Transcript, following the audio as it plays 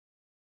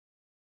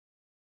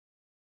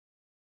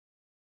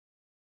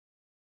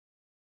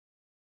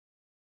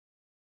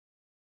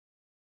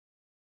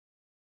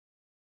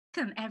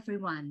Welcome,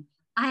 everyone.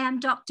 I am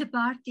Dr.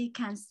 Bharti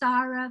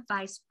Kansara,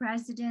 Vice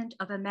President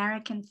of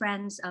American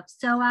Friends of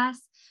SOAS,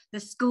 the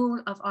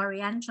School of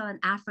Oriental and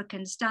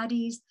African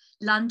Studies,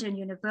 London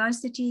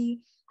University,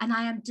 and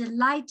I am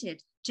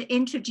delighted to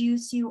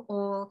introduce you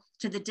all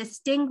to the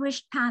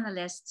distinguished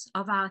panelists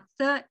of our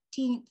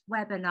 13th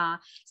webinar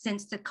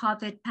since the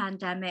COVID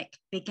pandemic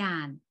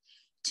began.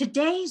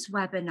 Today's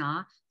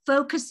webinar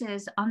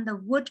focuses on the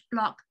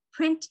woodblock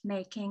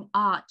printmaking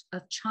art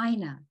of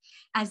China,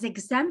 as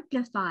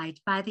exemplified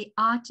by the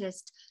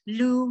artist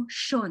Lu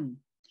Xun,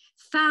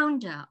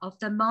 founder of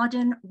the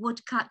modern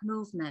woodcut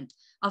movement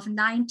of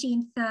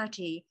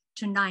 1930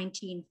 to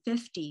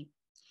 1950.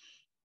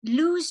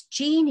 Lu's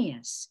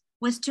genius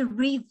was to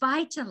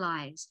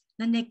revitalize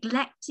the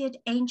neglected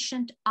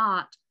ancient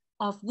art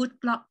of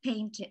woodblock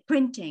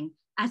printing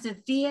as a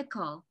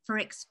vehicle for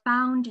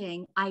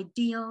expounding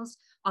ideals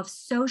of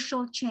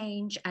social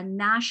change and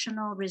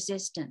national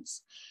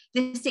resistance.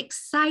 This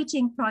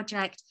exciting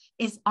project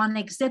is on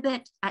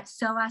exhibit at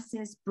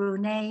SOAS's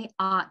Brunei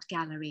Art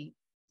Gallery.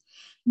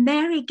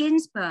 Mary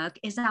Ginsberg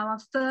is our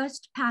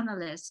first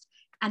panelist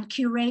and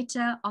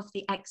curator of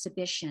the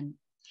exhibition.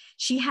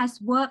 She has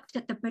worked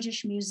at the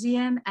British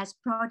Museum as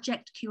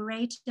project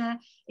curator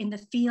in the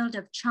field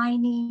of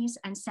Chinese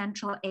and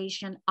Central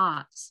Asian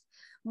arts.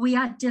 We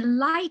are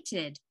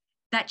delighted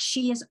that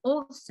she is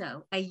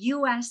also a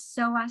US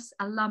SOAS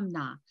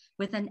alumna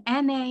with an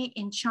MA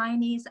in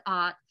Chinese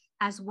art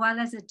as well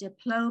as a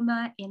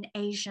diploma in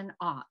Asian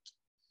art.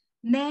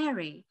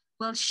 Mary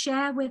will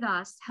share with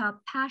us her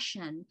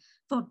passion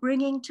for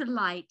bringing to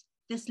light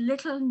this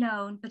little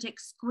known but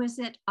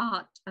exquisite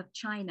art of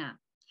China.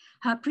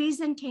 Her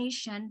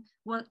presentation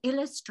will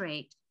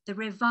illustrate the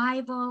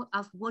revival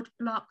of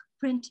woodblock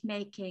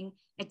printmaking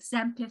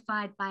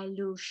exemplified by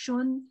Lu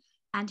Xun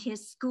and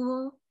his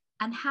school,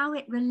 and how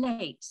it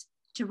relates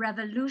to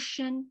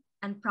revolution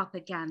and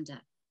propaganda.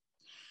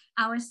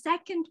 Our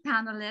second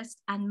panelist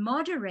and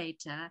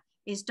moderator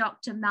is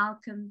Dr.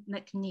 Malcolm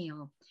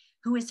McNeil,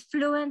 who is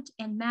fluent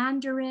in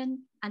Mandarin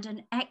and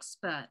an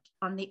expert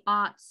on the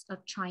arts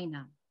of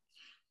China.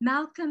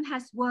 Malcolm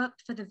has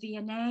worked for the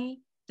V&A,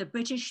 the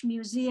British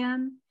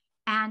Museum,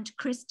 and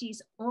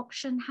Christie's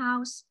Auction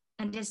House,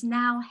 and is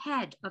now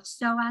head of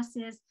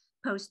SOAS's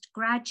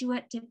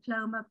Postgraduate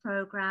Diploma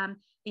program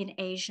in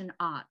Asian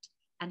art.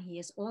 And he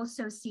is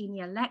also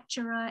senior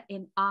lecturer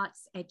in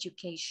arts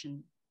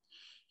education.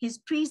 His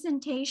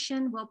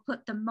presentation will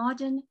put the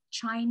modern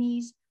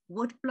Chinese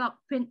woodblock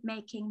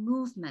printmaking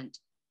movement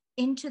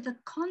into the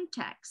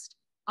context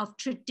of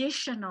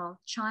traditional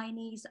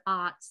Chinese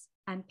arts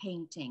and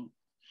painting.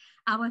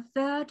 Our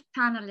third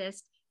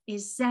panelist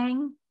is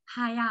Zheng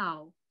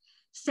Haiyao,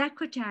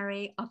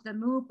 secretary of the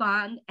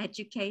Muban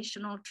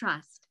Educational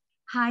Trust.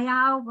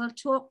 Haiyao will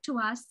talk to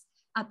us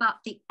about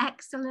the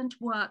excellent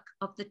work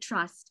of the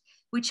trust,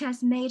 which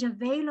has made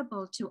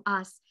available to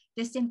us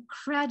this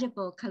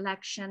incredible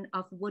collection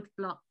of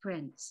woodblock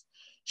prints.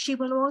 She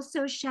will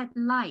also shed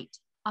light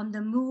on the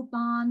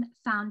Muban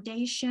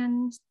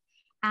Foundations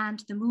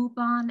and the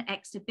Muban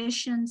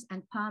exhibitions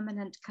and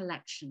permanent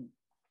collection.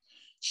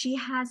 She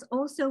has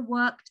also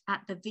worked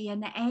at the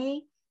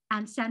V&A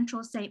and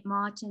Central St.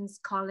 Martin's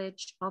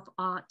College of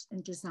Art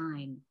and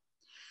Design.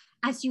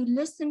 As you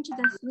listen to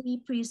the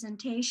three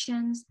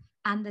presentations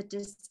and the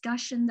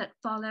discussion that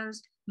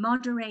follows,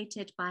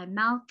 moderated by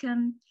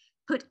Malcolm,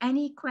 put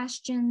any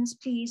questions,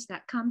 please,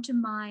 that come to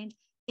mind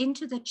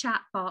into the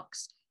chat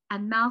box,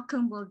 and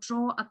Malcolm will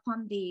draw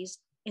upon these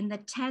in the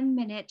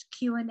 10-minute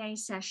Q&A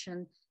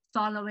session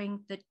following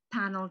the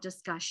panel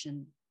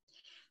discussion.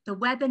 The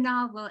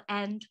webinar will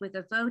end with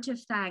a vote of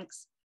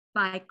thanks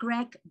by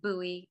Greg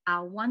Bowie,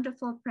 our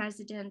wonderful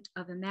president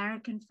of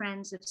American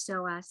Friends of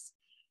SOAS,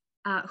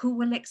 who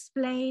will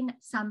explain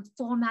some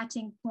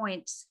formatting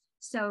points.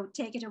 So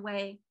take it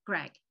away,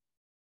 Greg.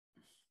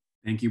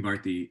 Thank you,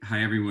 Bharti.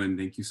 Hi, everyone.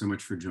 Thank you so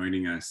much for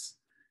joining us.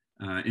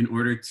 In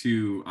order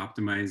to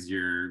optimize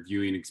your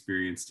viewing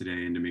experience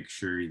today and to make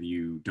sure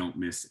you don't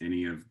miss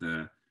any of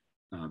the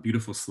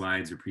beautiful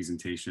slides or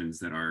presentations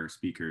that our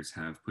speakers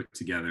have put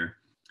together,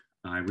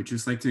 I would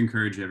just like to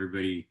encourage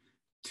everybody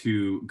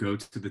to go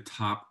to the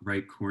top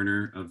right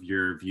corner of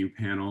your view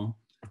panel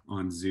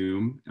on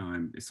Zoom.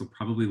 This will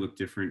probably look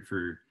different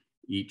for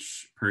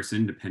each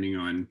person depending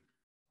on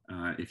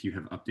if you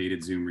have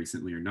updated Zoom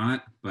recently or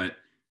not, but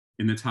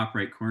in the top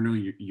right corner,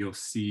 you'll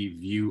see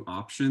view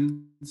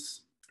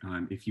options.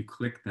 If you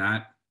click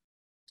that,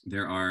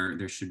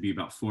 there should be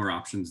about 4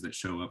 options that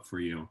show up for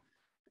you.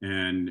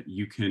 And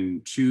you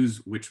can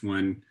choose which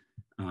one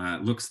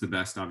looks the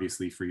best,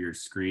 obviously, for your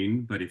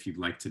screen. But if you'd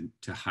like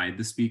to hide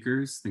the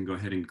speakers, then go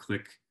ahead and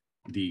click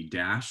the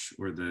dash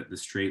or the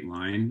straight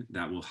line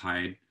that will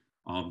hide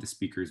all of the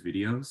speakers'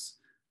 videos.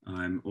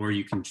 Or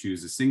you can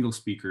choose a single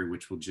speaker,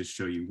 which will just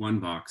show you one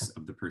box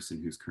of the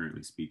person who's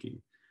currently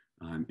speaking.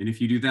 And if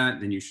you do that,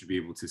 then you should be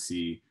able to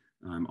see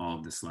all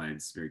of the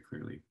slides very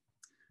clearly.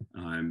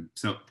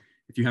 So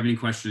if you have any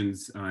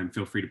questions,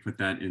 feel free to put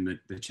that in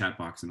the chat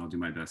box and I'll do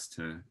my best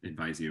to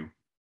advise you.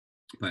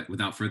 But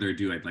without further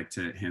ado, I'd like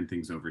to hand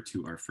things over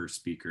to our first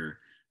speaker,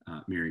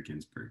 Mary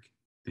Ginsberg.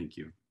 Thank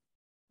you.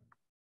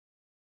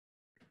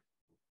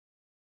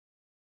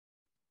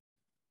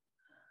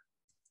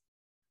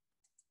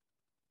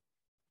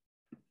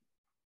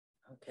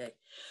 Okay.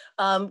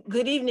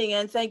 Good evening,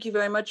 and thank you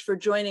very much for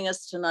joining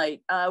us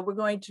tonight. We're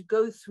going to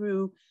go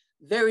through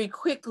very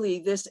quickly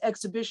this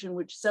exhibition,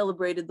 which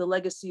celebrated the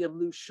legacy of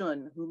Lu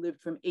Xun, who lived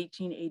from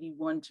 1881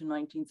 to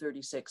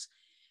 1936.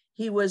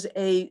 He was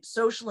a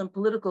social and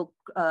political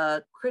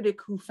critic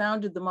who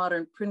founded the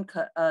modern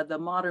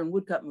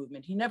woodcut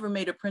movement. He never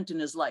made a print in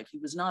his life. He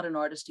was not an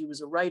artist. He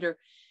was a writer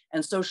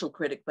and social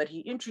critic, but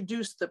he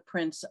introduced the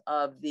prints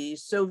of the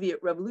Soviet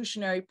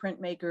revolutionary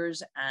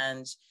printmakers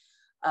and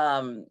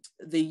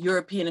the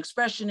European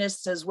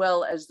expressionists, as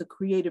well as the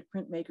creative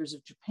printmakers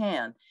of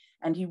Japan.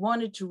 And he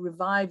wanted to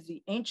revive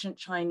the ancient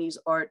Chinese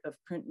art of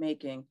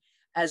printmaking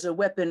as a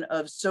weapon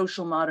of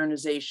social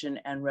modernization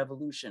and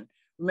revolution.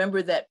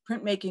 Remember that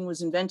printmaking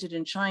was invented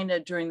in China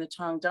during the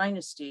Tang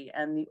Dynasty,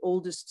 and the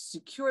oldest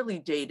securely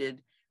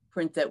dated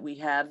print that we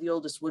have, the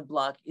oldest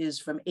woodblock, is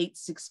from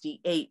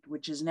 868,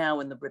 which is now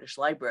in the British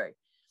Library.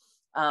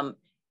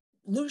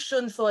 Lu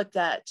Xun thought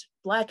that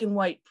black and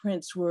white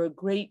prints were a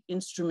great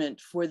instrument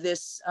for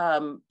this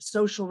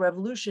social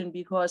revolution,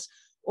 because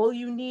all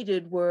you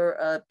needed were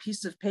a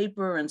piece of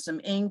paper and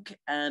some ink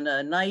and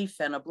a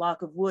knife and a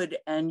block of wood,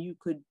 and you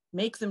could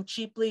make them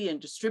cheaply and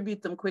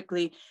distribute them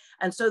quickly.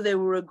 And so they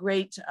were a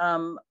great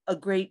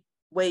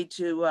way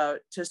to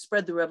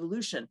spread the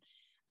revolution.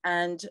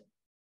 And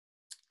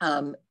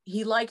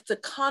he liked the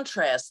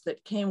contrast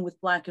that came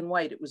with black and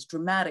white. It was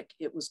dramatic,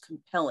 it was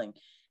compelling,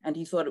 and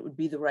he thought it would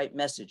be the right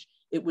message.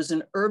 It was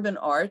an urban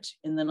art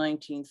in the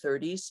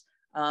 1930s,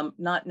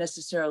 not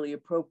necessarily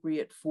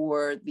appropriate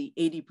for the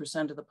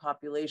 80% of the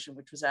population,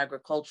 which was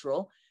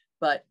agricultural,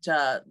 but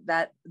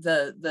that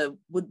the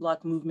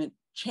woodblock movement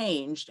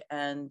changed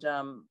and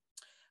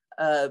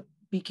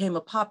became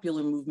a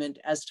popular movement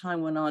as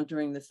time went on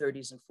during the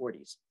 30s and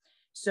 40s.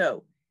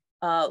 So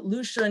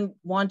Lu Xun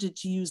wanted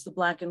to use the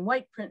black and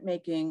white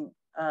printmaking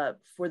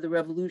for the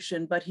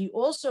revolution, but he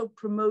also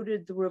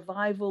promoted the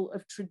revival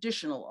of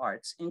traditional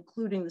arts,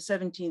 including the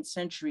 17th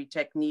century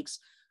techniques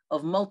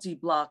of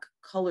multi-block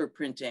color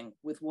printing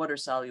with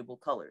water-soluble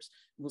colors.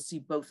 We'll see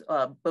both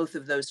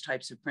of those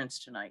types of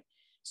prints tonight.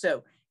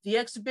 So the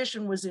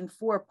exhibition was in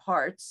 4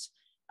 parts.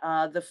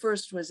 The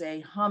first was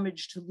a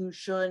homage to Lu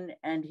Xun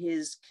and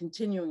his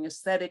continuing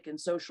aesthetic and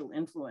social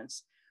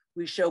influence.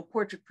 We show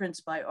portrait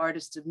prints by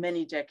artists of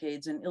many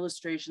decades and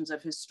illustrations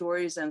of his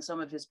stories and some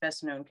of his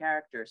best-known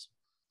characters.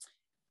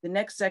 The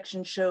next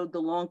section showed the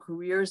long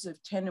careers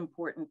of 10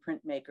 important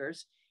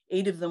printmakers.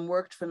 8 of them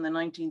worked from the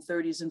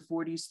 1930s and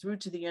 40s through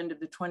to the end of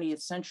the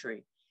 20th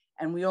century.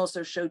 And we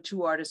also show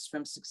 2 artists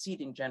from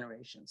succeeding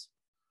generations.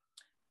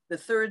 The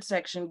third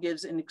section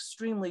gives an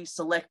extremely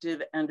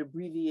selective and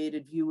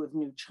abbreviated view of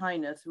New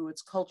China through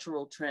its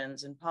cultural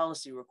trends and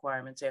policy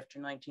requirements after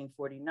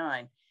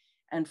 1949.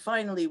 And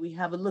finally, we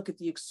have a look at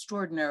the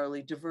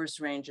extraordinarily diverse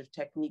range of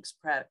techniques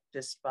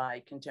practiced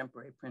by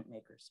contemporary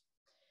printmakers.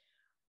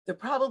 There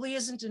probably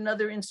isn't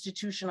another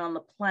institution on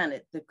the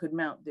planet that could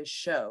mount this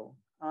show.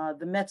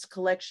 The Met's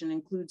collection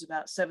includes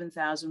about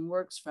 7,000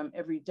 works from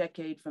every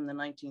decade from the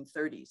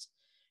 1930s.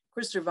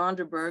 Christer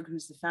Vanderberg,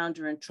 who's the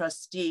founder and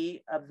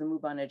trustee of the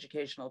Muban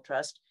Educational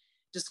Trust,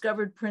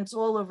 discovered prints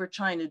all over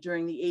China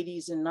during the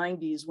 80s and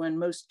 90s when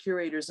most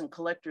curators and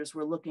collectors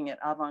were looking at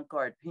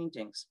avant-garde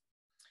paintings.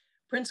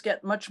 Prints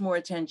get much more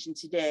attention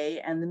today,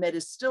 and the Met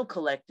is still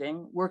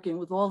collecting, working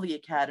with all the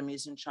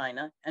academies in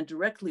China and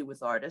directly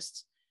with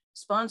artists,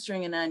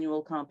 sponsoring an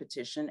annual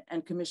competition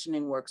and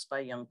commissioning works by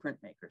young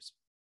printmakers.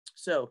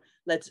 So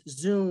let's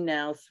zoom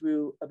now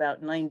through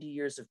about 90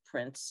 years of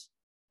prints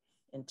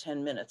in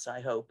 10 minutes, I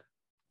hope.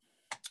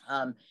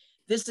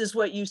 This is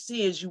what you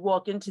see as you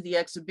walk into the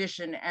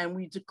exhibition, and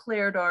we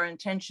declared our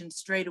intention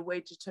straight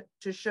away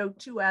to show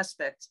 2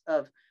 aspects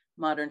of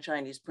modern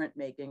Chinese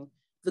printmaking: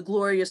 the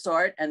glorious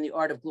art and the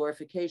art of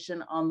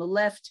glorification on the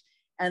left,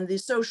 and the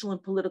social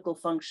and political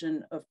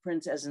function of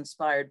prints as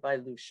inspired by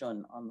Lu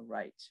Xun on the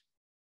right.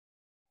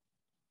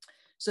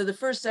 So the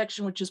first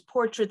section, which is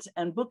portraits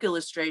and book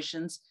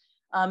illustrations,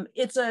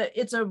 it's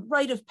a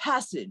rite of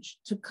passage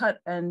to cut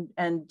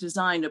and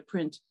design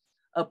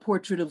a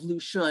portrait of Lu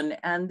Xun.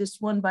 And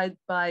this one by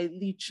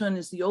Lu Xun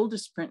is the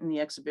oldest print in the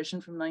exhibition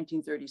from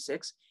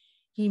 1936.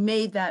 He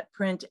made that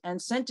print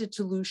and sent it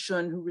to Lu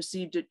Xun, who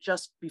received it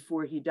just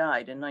before he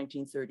died in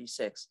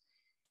 1936.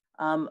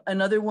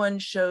 Another one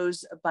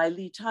by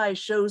Li Tai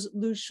shows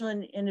Lu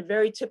Xun in a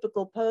very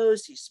typical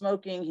pose. He's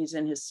smoking, he's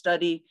in his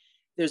study.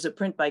 There's a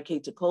print by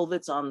Käthe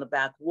Kollwitz on the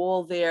back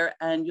wall there,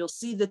 and you'll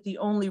see that the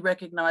only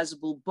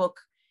recognizable book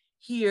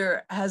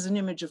here has an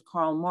image of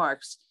Karl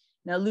Marx.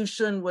 Now, Lu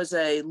Xun was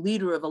a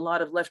leader of a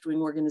lot of left-wing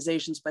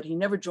organizations, but he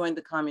never joined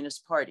the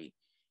Communist Party.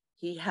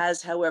 He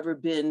has, however,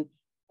 been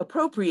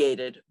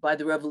appropriated by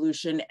the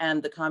revolution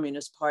and the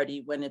Communist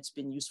Party when it's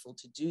been useful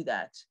to do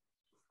that.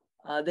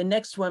 The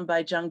next one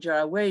by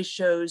Zheng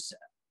shows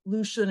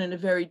Lu Xun in a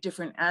very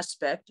different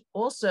aspect.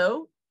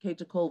 Also, Kate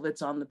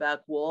Kolvitz on the back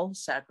wall,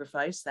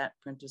 Sacrifice, that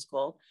print is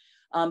called.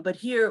 But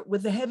here,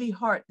 with the heavy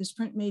heart, this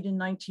print made in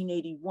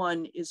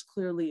 1981 is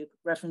clearly a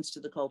reference to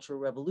the Cultural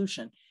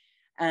Revolution.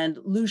 And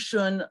Lu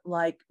Xun,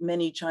 like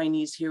many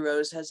Chinese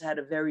heroes, has had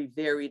a very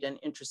varied and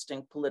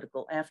interesting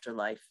political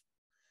afterlife.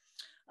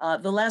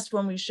 The last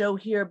one we show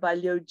here by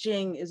Liu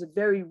Jing is a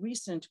very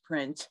recent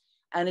print,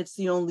 and it's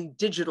the only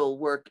digital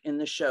work in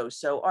the show.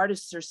 So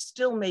artists are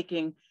still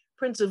making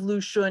prints of Lu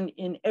Xun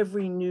in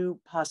every new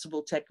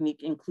possible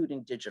technique,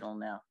 including digital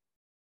now.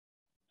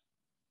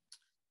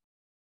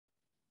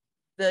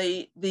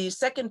 The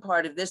second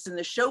part of this, and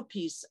the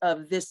showpiece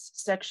of this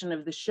section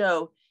of the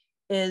show,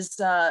 is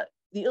the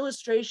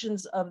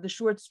illustrations of the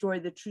short story,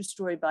 The True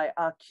Story by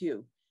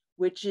A.Q.,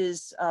 which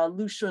is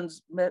Lu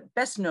Xun's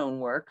best known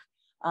work.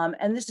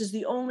 And this is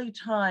the only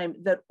time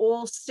that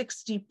all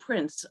 60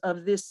 prints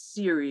of this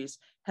series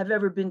have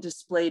ever been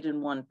displayed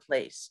in one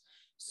place.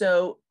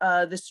 So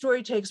the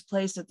story takes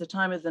place at the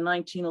time of the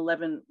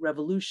 1911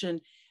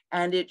 revolution,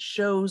 and it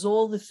shows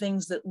all the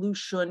things that Lu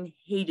Xun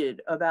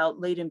hated about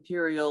late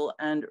imperial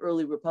and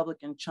early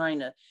Republican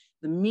China,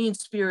 the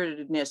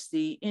mean-spiritedness,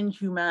 the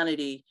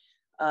inhumanity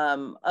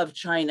of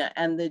China,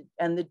 and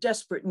the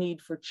desperate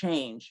need for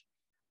change.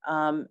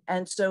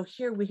 And so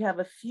here we have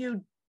a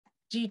few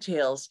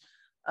details.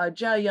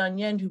 Zhao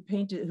Yanyan,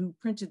 who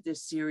printed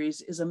this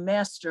series, is a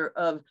master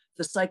of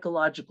the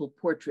psychological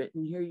portrait.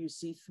 And here you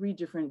see three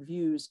different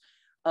views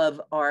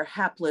of our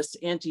hapless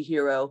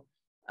anti-hero,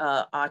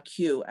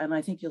 A.Q. And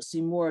I think you'll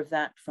see more of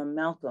that from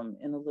Malcolm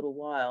in a little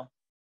while.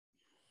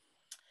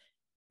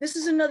 This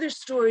is another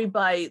story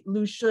by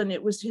Lu Xun.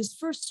 It was his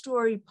first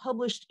story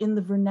published in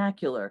the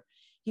vernacular.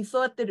 He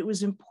thought that it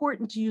was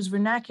important to use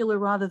vernacular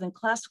rather than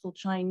classical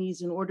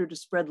Chinese in order to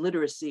spread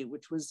literacy,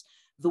 which was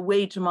the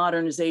way to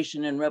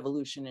modernization and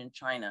revolution in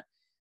China.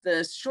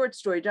 The short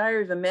story,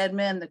 Diary of a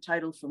Madman, the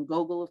title from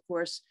Gogol, of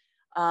course,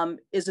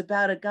 is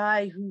about a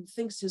guy who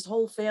thinks his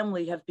whole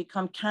family have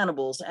become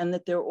cannibals and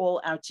that they're all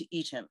out to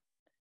eat him.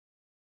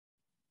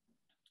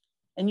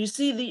 And you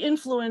see the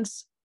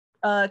influence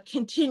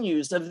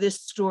continues of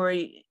this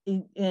story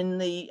in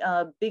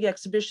the big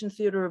exhibition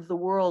theater of the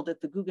world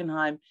at the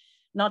Guggenheim.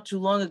 Not too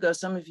long ago,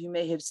 some of you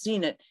may have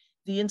seen it.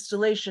 The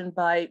installation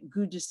by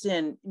Gu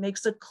Dixin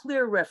makes a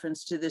clear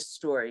reference to this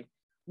story.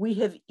 We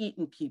have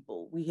eaten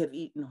people, we have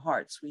eaten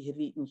hearts, we have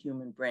eaten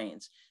human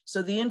brains.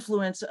 So the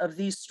influence of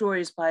these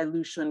stories by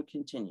Lu Xun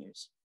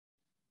continues.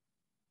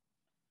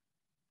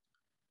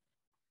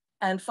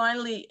 And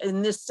finally,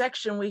 in this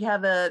section, we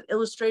have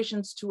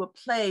illustrations to a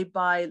play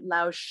by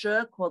Lao She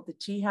called The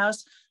Tea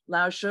House.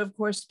 Lao She, of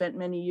course, spent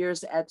many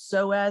years at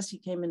SOAS. He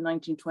came in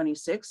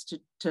 1926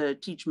 to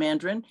teach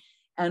Mandarin,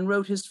 and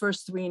wrote his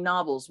first 3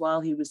 novels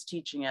while he was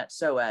teaching at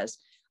SOAS.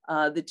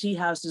 The Tea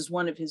House is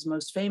one of his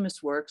most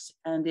famous works,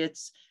 and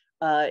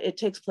it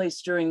takes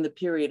place during the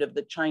period of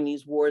the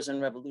Chinese wars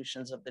and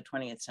revolutions of the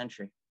 20th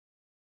century.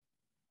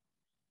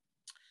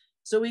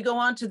 So we go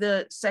on to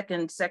the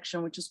second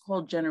section, which is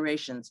called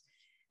Generations.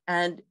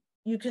 And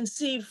you can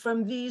see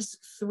from these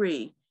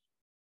 3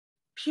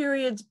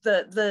 periods,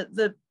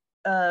 the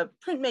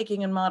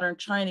printmaking in modern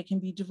China can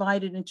be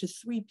divided into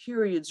 3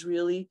 periods,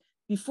 really,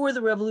 before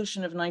the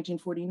revolution of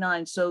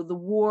 1949, so the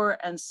war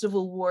and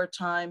civil war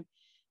time.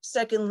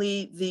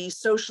 Secondly, the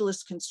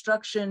socialist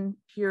construction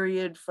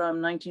period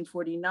from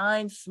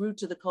 1949 through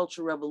to the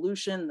Cultural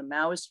Revolution, the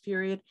Maoist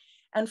period.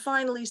 And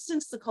finally,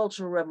 since the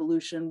Cultural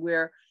Revolution,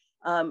 where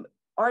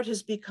art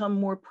has become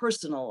more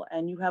personal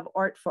and you have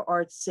art for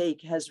art's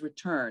sake has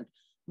returned.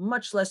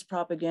 Much less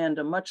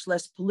propaganda, much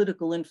less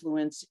political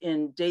influence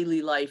in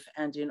daily life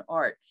and in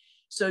art.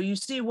 So you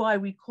see why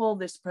we call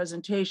this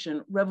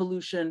presentation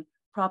Revolution,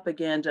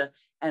 Propaganda,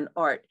 and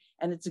Art.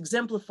 And it's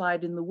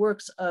exemplified in the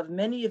works of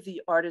many of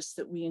the artists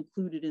that we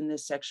included in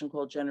this section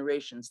called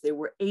Generations. There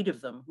were 8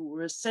 of them who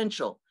were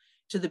essential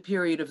to the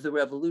period of the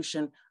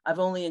revolution. I've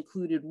only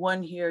included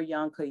one here,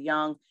 Yang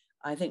Ke-yang.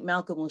 I think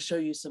Malcolm will show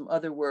you some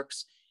other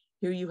works.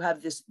 Here you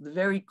have the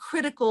very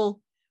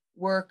critical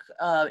work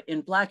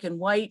in black and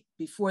white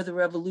before the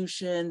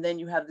revolution. Then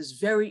you have this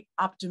very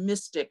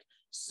optimistic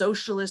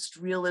socialist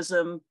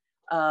realism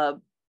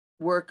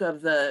work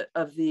of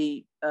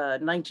the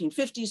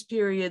 1950s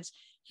periods.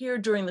 Here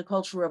during the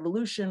Cultural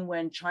Revolution,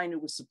 when China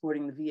was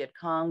supporting the Viet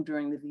Cong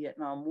during the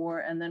Vietnam War.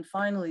 And then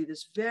finally,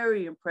 this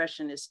very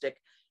impressionistic,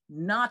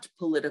 not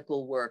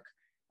political work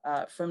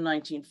from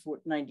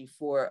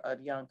 1994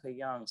 of Yang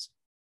Ke-yang's.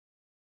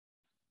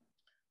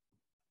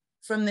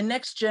 From the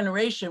next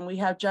generation, we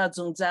have Jia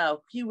Zhongzhao.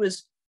 He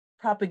was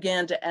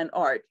propaganda and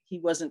art. He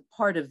wasn't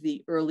part of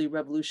the early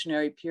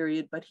revolutionary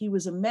period, but he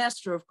was a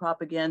master of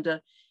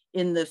propaganda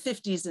in the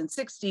 50s and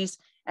 60s.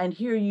 And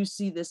here you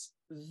see this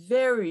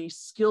very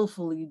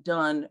skillfully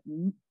done,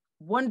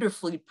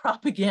 wonderfully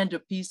propaganda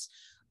piece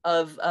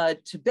of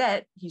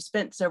Tibet. He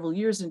spent several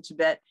years in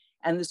Tibet,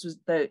 and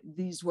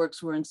these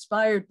works were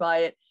inspired by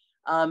it.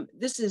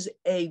 This is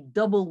a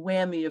double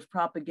whammy of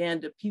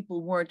propaganda.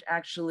 People weren't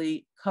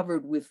actually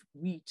covered with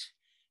wheat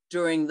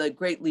during the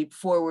Great Leap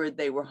Forward.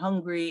 They were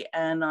hungry,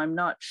 and I'm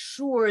not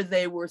sure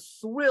they were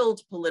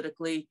thrilled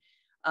politically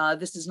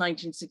This is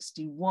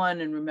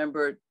 1961, and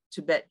remember,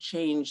 Tibet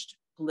changed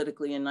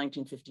politically in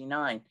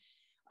 1959.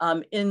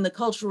 In the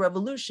Cultural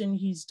Revolution,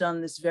 he's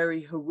done this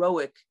very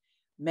heroic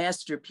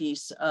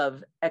masterpiece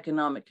of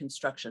economic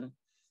construction.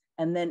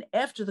 And then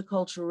after the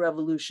Cultural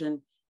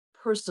Revolution,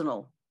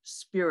 personal,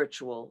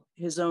 spiritual,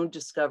 his own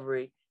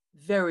discovery,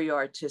 very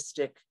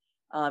artistic.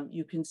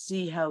 You can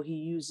see how he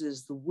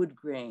uses the wood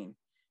grain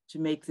to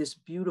make this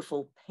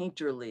beautiful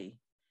painterly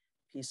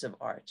piece of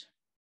art.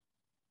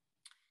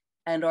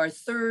 And our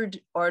third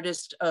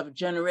artist of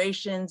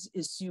generations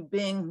is Xu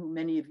Bing, who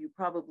many of you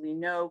probably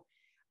know.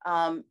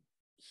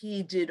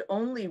 He did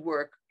only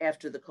work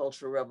after the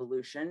Cultural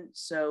Revolution,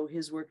 so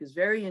his work is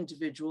very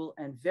individual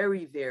and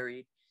very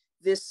varied.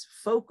 This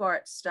folk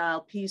art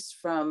style piece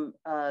from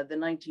the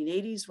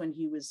 1980s, when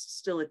he was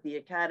still at the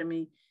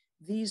Academy,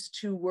 these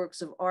two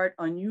works of art,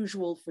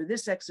 unusual for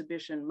this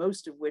exhibition,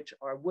 most of which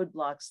are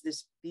woodblocks.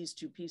 These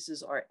two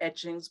pieces are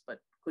etchings, but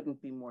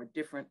couldn't be more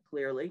different,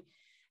 clearly.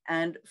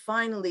 And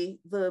finally,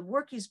 the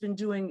work he's been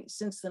doing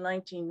since the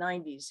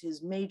 1990s,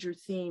 his major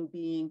theme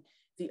being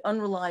the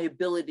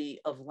unreliability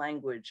of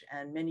language.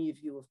 And many of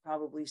you have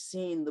probably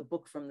seen the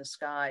Book from the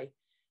Sky,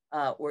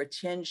 or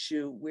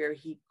Tianshu, where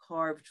he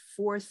carved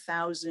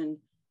 4,000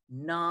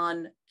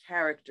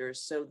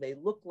 non-characters. So they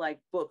look like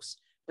books,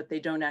 but they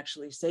don't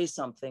actually say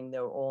something.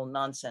 They're all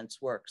nonsense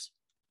works.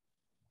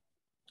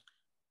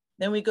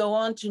 Then we go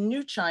on to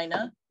New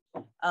China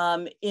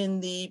in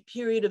the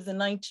period of the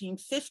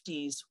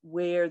 1950s,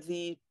 where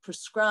the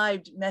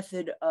prescribed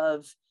method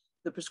of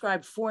the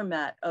prescribed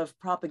format of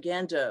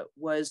propaganda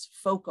was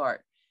folk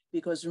art.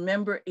 Because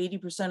remember,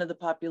 80% of the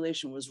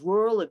population was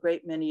rural, a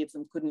great many of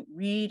them couldn't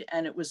read,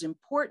 and it was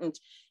important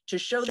to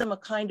show them a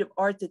kind of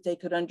art that they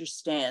could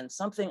understand,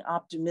 something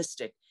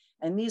optimistic.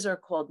 And these are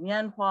called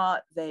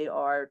Nianhua. They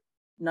are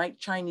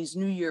Chinese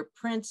New Year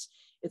prints.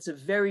 It's a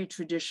very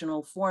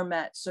traditional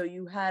format. So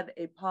you had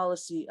a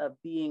policy of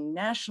being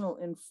national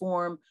in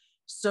form,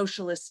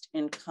 socialist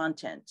in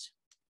content.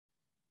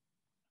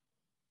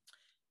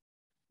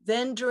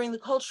 Then during the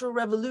Cultural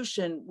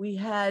Revolution, we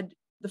had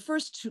the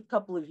first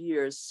couple of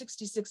years,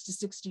 66 to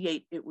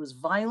 68, it was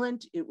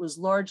violent. It was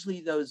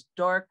largely those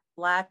dark,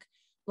 black,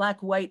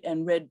 white,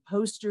 and red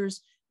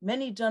posters,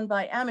 many done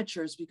by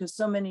amateurs because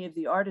so many of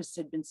the artists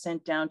had been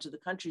sent down to the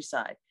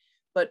countryside.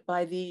 But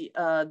by the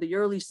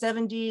early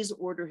 70s,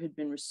 order had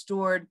been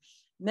restored.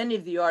 Many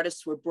of the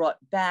artists were brought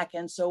back.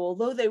 And so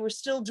although they were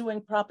still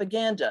doing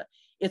propaganda,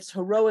 it's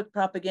heroic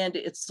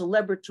propaganda, it's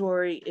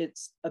celebratory,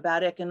 it's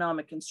about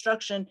economic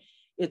construction,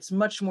 it's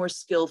much more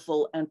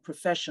skillful and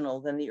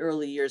professional than the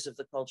early years of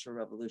the Cultural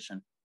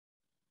Revolution.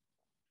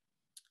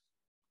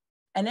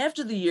 And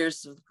after the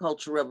years of the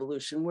Cultural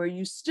Revolution, where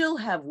you still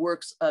have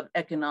works of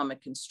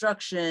economic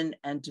construction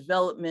and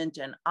development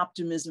and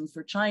optimism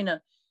for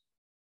China,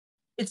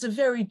 it's a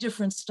very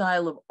different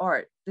style of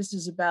art. This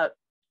is about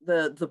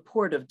the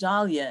port of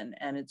Dalian,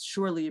 and it's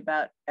surely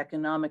about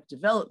economic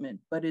development,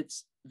 but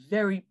it's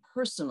very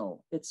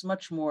personal. It's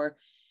much more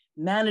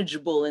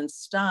manageable in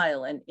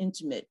style and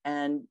intimate,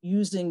 and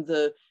using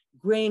the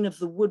grain of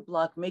the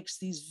woodblock makes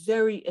these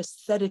very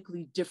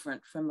aesthetically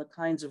different from the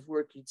kinds of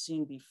work you'd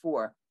seen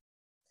before.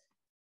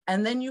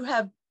 And then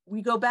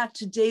we go back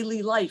to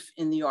daily life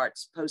in the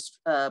arts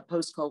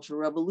post-Cultural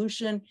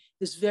Revolution,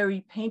 this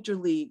very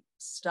painterly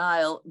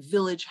style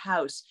village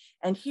house.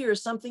 And here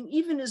something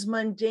even as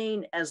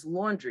mundane as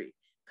laundry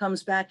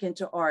comes back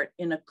into art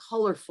in a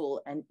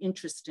colorful and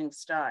interesting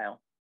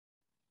style.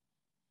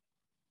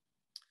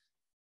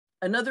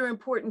 Another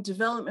important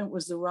development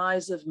was the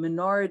rise of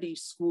minority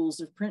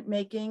schools of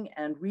printmaking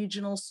and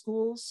regional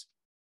schools.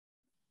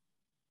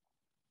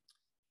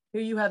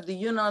 Here you have the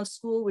Yunnan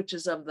school, which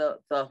is of the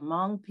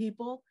Hmong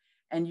people,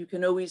 and you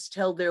can always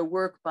tell their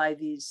work by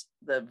the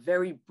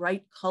very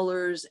bright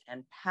colors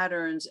and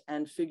patterns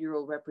and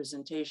figural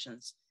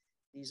representations.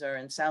 These are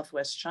in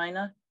Southwest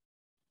China.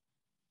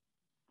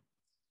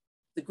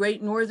 The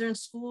Great Northern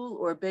School,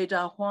 or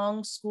Beida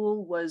Huang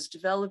School, was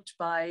developed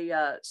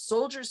by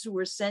soldiers who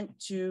were sent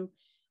to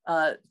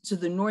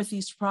the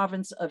northeast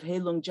province of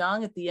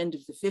Heilongjiang at the end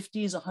of the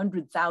 50s.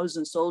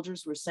 100,000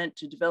 soldiers were sent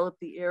to develop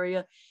the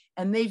area,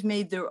 and they've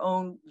made their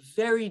own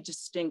very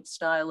distinct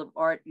style of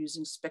art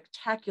using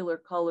spectacular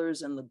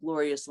colors and the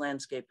glorious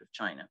landscape of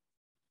China.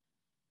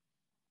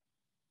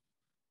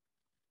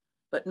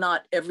 But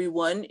not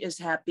everyone is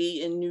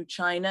happy in New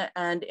China,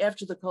 and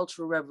after the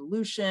Cultural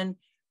Revolution,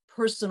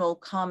 personal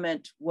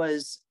comment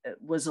was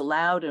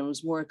allowed and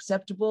was more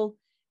acceptable.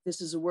 This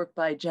is a work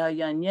by Zhao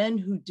Yanyan,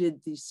 who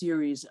did the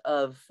series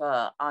of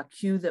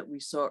AQ that we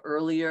saw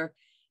earlier.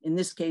 In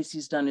this case,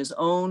 he's done his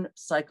own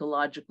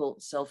psychological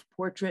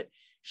self-portrait,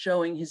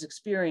 showing his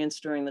experience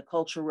during the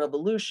Cultural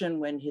Revolution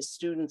when his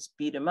students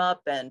beat him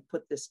up and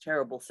put this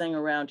terrible thing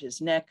around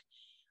his neck.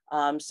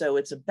 So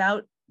it's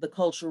about the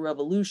Cultural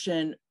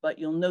Revolution, but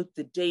you'll note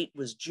the date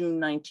was June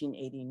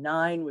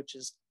 1989, which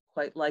is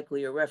quite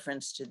likely a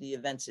reference to the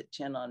events at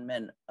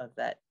Tiananmen of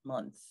that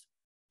month.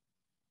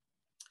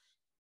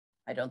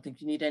 I don't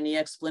think you need any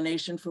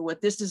explanation for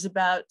what this is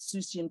about. Xu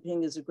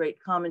Xianping is a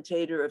great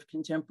commentator of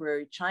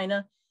contemporary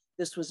China.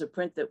 This was a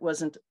print that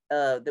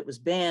that was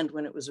banned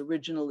when it was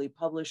originally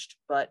published,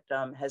 but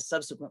has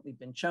subsequently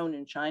been shown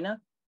in China.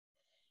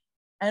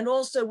 And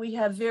also we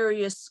have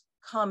various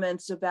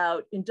comments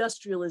about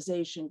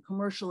industrialization,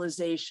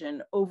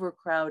 commercialization,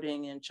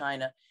 overcrowding in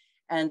China,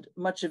 and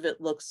much of it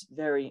looks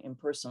very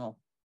impersonal.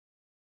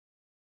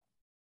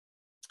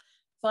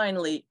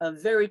 Finally, a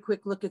very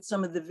quick look at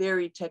some of the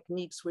varied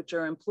techniques which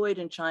are employed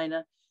in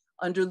China.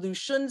 Under Lu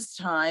Xun's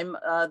time,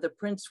 the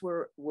prints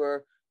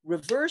were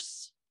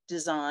reverse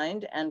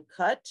designed and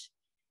cut,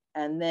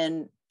 and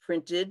then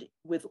printed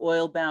with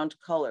oil-bound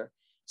color.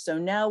 So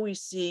now we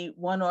see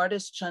one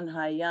artist, Chen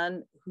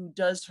Haiyao, who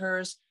does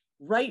hers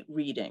right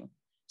reading.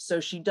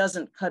 So she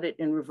doesn't cut it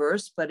in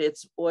reverse, but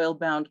it's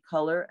oil-bound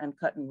color and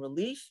cut in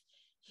relief.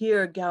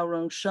 Here, Gao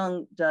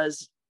Rongsheng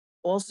does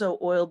also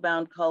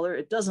oil-bound color.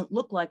 It doesn't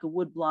look like a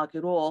wood block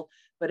at all,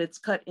 but it's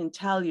cut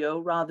intaglio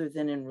rather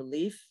than in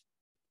relief.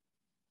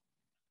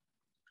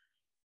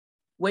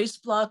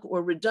 Waste block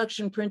or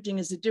reduction printing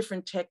is a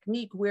different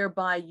technique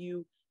whereby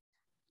you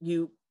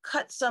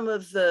cut some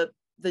of the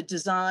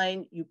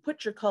design, you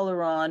put your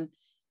color on,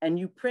 and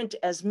you print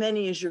as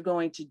many as you're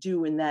going to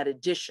do in that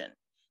edition.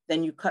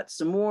 Then you cut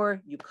some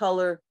more, you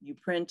color, you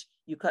print,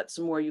 you cut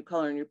some more, you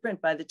color, and you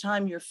print. By the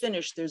time you're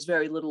finished, there's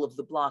very little of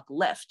the block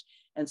left.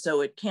 And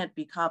so it can't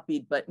be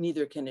copied, but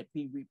neither can it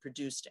be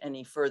reproduced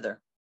any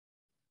further.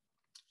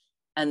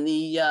 And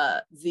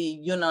the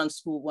Yunnan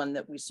school one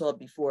that we saw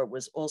before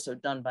was also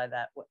done by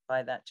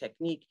that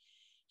technique.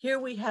 Here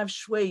we have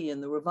Shui-yin,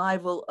 the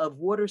revival of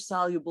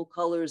water-soluble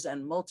colors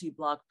and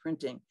multi-block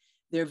printing.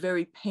 They're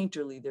very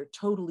painterly. They're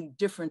totally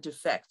different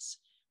effects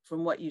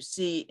from what you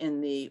see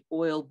in the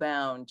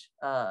oil-bound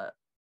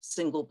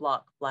single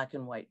block black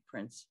and white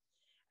prints.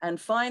 And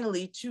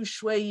finally, two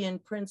Shui-yin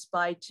prints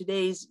by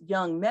today's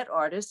young Met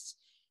artists.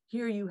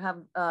 Here you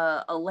have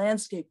a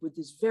landscape with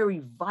this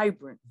very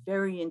vibrant,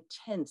 very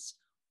intense,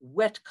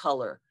 wet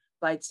color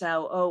by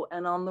Cao O.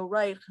 And on the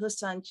right, He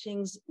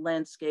Sanqing's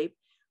landscape,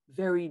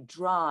 very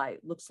dry,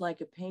 looks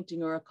like a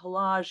painting or a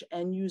collage,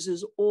 and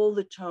uses all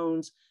the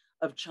tones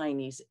of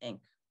Chinese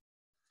ink.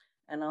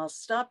 And I'll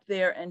stop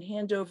there and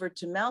hand over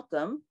to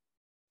Malcolm,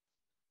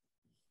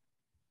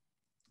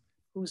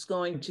 who's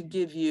going to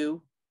give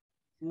you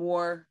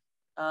more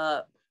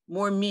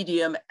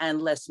medium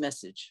and less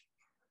message.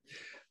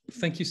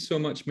 Thank you so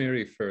much,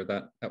 Mary, for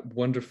that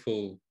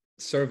wonderful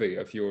survey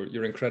of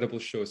your incredible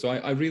show. So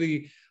I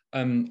really,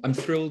 I'm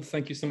thrilled.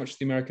 Thank you so much to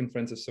the American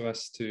Friends of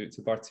SOAS, to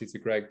Bharti, to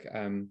Greg,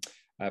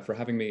 for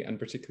having me, and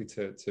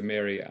particularly to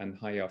Mary and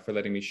Haiyao for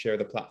letting me share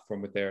the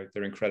platform with their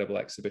incredible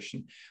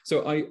exhibition.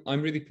 So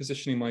I'm really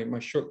positioning my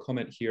short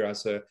comment here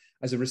as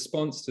a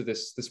response to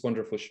this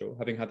wonderful show,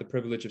 having had the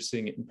privilege of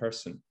seeing it in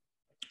person.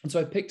 And so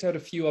I picked out a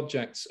few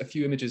objects, a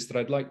few images that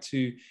I'd like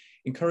to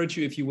encourage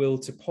you, if you will,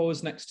 to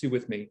pause next to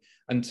with me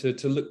and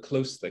to look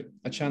closely,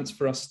 a chance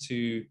for us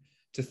to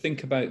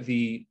think about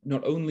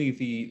not only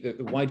the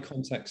wide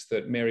context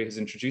that Mary has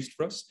introduced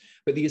for us,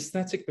 but the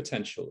aesthetic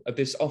potential of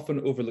this often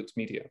overlooked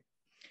media.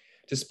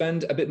 To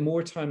spend a bit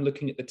more time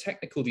looking at the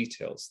technical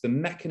details, the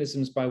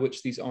mechanisms by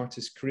which these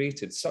artists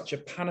created such a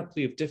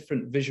panoply of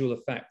different visual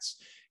effects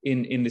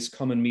in this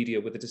common media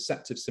with the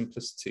deceptive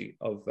simplicity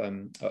of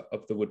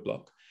the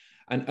woodblock.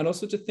 And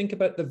also to think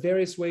about the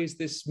various ways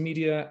this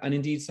media, and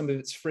indeed some of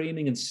its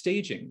framing and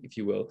staging, if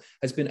you will,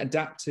 has been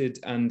adapted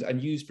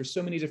and used for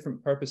so many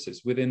different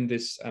purposes within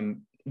this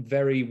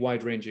very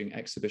wide-ranging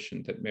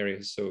exhibition that Mary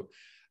has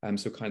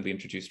so kindly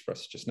introduced for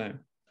us just now.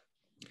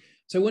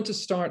 So I want to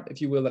start, if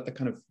you will, at the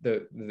kind of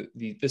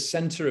the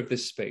center of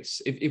this space.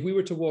 If we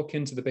were to walk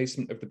into the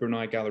basement of the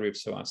Brunei Gallery of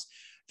SOAS,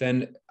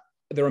 then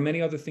there are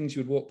many other things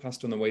you would walk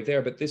past on the way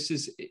there, but this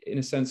is, in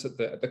a sense, at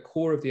the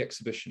core of the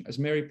exhibition. As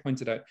Mary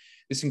pointed out,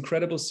 this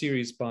incredible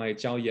series by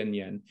Zhao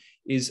Yanyan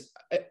is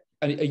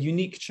a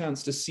unique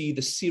chance to see the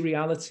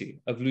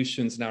seriality of Lu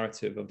Xun's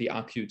narrative of the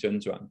AQ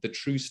Zhenzhuan, the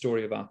true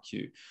story of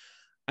AQ.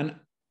 And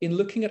in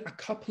looking at a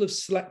couple of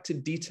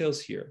selected details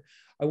here,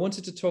 I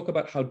wanted to talk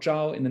about how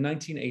Zhao in the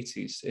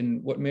 1980s, in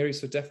what Mary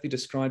so deftly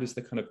described as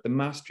the kind of the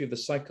mastery of the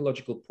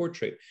psychological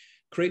portrait,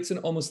 creates an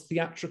almost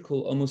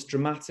theatrical, almost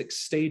dramatic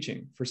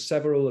staging for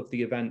several of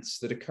the events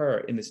that occur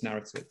in this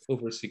narrative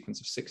over a sequence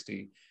of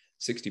 60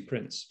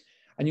 prints.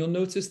 And you'll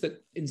notice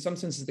that in some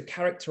senses, the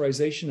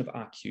characterization of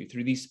AQ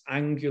through these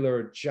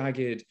angular,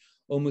 jagged,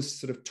 almost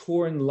sort of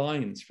torn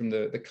lines from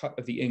the cut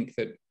of the ink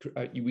that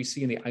we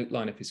see in the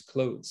outline of his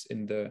clothes,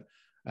 in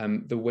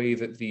the way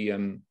that the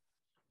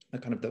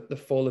kind of the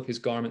fall of his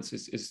garments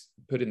is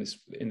put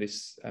in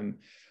this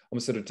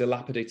almost sort of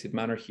dilapidated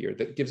manner here,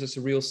 that gives us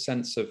a real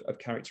sense of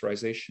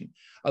characterization,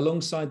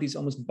 alongside these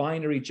almost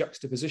binary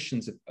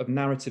juxtapositions of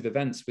narrative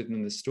events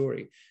within the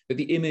story, that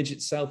the image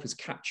itself is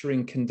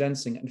capturing,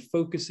 condensing, and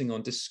focusing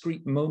on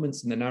discrete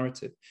moments in the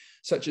narrative,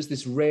 such as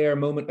this rare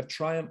moment of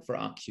triumph for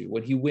AQ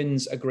when he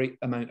wins a great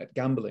amount at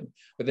gambling,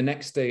 but the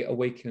next day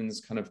awakens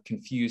kind of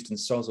confused and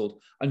sozzled,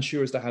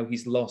 unsure as to how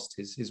he's lost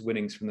his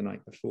winnings from the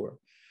night before.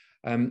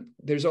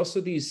 There's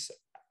also these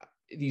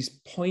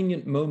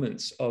poignant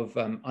moments of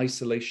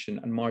isolation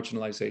and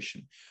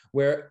marginalization,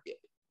 where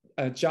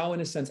Zhao,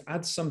 in a sense,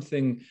 adds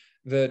something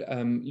that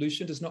Lu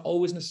Xun does not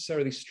always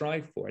necessarily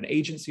strive for, an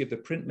agency of the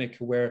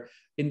printmaker, where,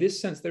 in this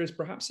sense, there is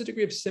perhaps a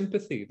degree of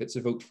sympathy that's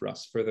evoked for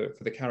us for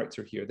the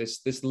character here.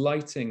 This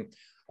lighting,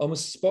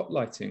 almost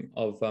spotlighting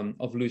of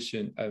Lu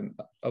Xun,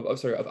 of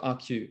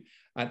AQ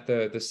at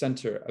the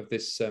center of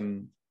this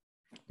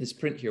this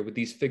print here, with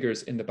these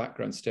figures in the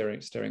background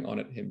staring on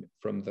at him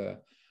from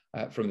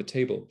the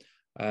table.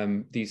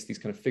 These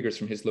kind of figures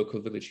from his local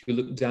village who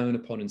look down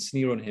upon and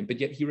sneer on him, but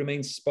yet he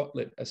remains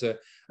spotlit as a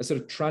sort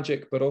of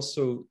tragic, but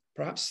also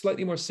perhaps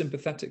slightly more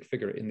sympathetic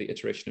figure in the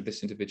iteration of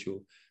this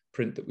individual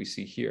print that we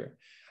see here.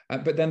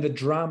 But then the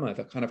drama,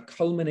 the kind of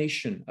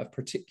culmination of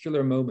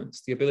particular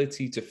moments, the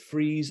ability to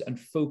freeze and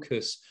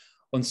focus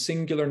on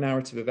singular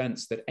narrative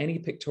events that any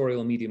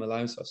pictorial medium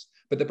allows us,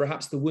 but that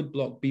perhaps the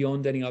woodblock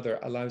beyond any other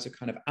allows a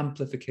kind of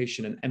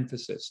amplification and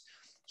emphasis.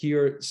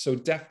 Here, so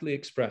deftly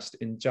expressed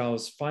in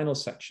Zhao's final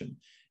section,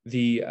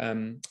 these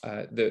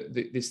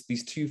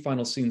two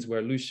final scenes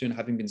where Lu Xun,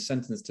 having been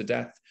sentenced to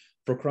death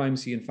for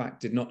crimes he in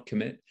fact did not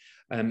commit,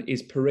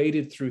 is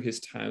paraded through his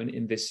town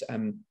in this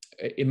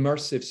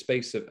immersive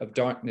space of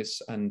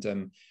darkness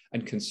and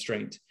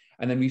constraint.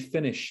 And then we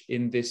finish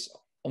in this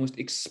almost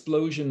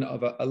explosion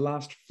of a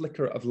last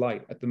flicker of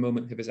light at the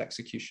moment of his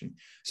execution.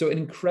 So an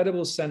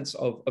incredible sense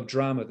of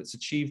drama that's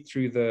achieved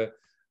through the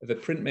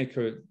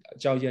printmaker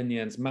Zhao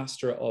Yanyan's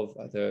master of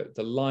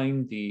the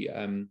line, the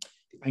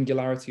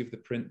angularity of the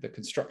print, the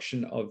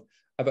construction of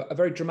a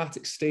very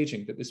dramatic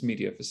staging that this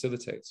media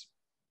facilitates.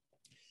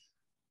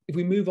 If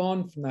we move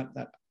on from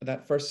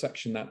that first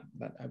section, that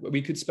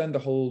we could spend the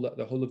whole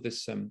of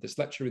this this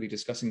lecture really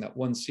discussing that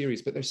one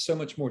series, but there's so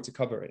much more to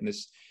cover in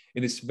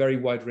this very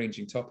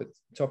wide-ranging topic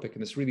in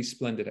this really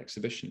splendid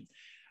exhibition.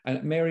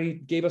 And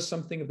Mary gave us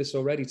something of this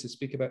already to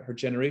speak about her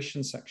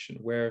generation section,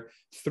 where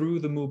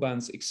through the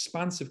Muban's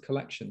expansive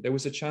collection, there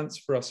was a chance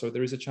for us, or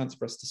there is a chance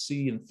for us to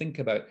see and think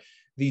about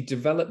the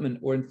development,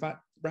 or in fact,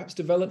 perhaps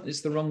development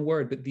is the wrong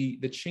word, but the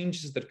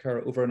changes that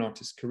occur over an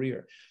artist's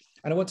career.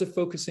 And I want to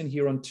focus in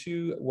here on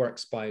two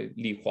works by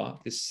Li Hua,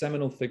 this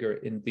seminal figure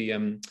in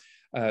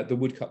the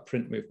woodcut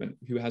print movement,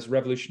 who has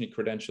revolutionary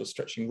credentials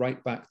stretching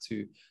right back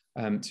to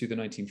the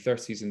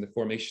 1930s in the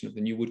formation of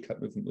the new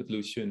woodcut movement with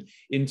Lu Xun,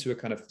 into a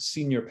kind of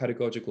senior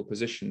pedagogical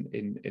position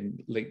in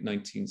late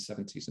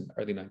 1970s and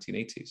early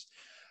 1980s.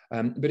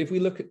 But if we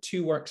look at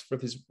two works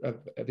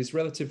of his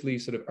relatively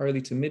sort of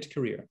early to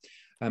mid-career,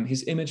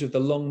 his image of the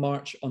long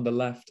march on the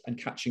left and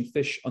catching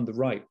fish on the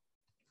right,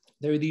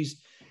 there are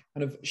these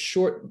kind of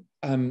short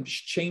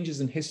changes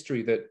in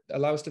history that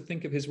allow us to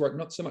think of his work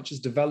not so much as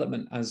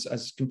development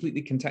as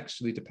completely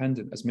contextually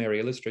dependent, as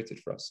Mary illustrated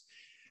for us.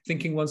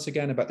 Thinking once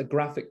again about the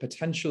graphic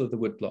potential of the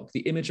woodblock.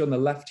 The image on the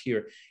left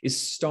here is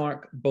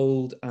stark,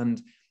 bold,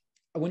 and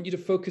I want you to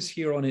focus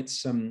here on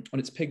its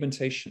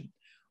pigmentation,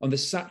 on the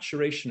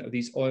saturation of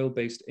these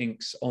oil-based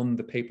inks on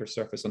the paper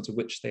surface onto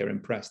which they are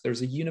impressed.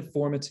 There's a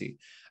uniformity,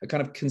 a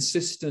kind of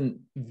consistent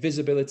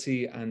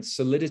visibility and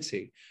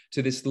solidity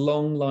to this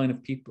long line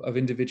of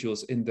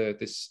individuals in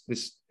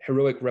this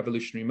heroic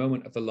revolutionary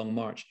moment of the Long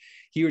March.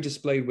 Here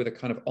displayed with a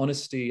kind of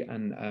honesty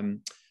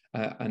and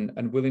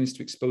willingness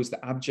to expose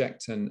the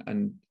abject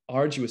and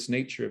arduous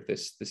nature of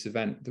this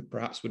event that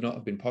perhaps would not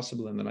have been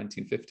possible in the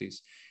 1950s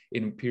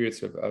in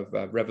periods of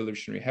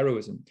revolutionary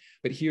heroism.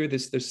 But here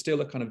there's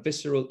still a kind of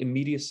visceral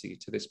immediacy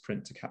to this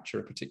print to capture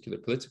a particular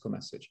political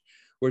message.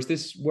 Whereas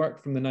this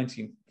work from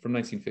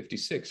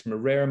 1956, from a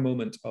rare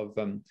moment of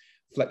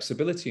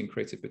flexibility and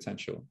creative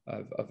potential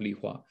of Li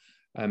Hua,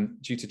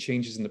 due to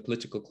changes in the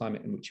political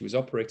climate in which he was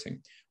operating,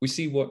 we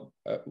see what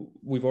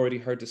we've already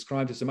heard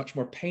described as a much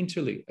more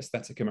painterly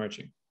aesthetic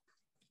emerging.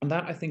 And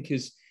that, I think,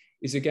 is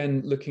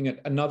again looking at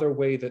another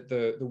way that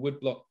the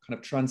woodblock kind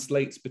of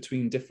translates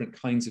between different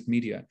kinds of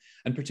media.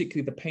 And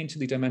particularly the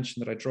painterly dimension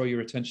that I draw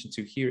your attention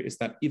to here is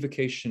that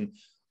evocation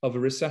of a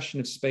recession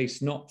of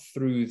space, not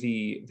through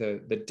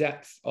the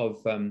depth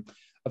of a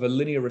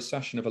linear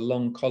recession of a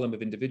long column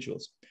of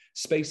individuals.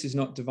 Space is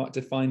not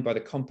defined by the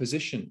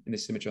composition in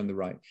this image on the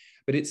right,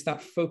 but it's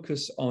that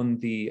focus on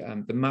the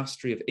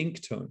mastery of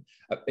ink tone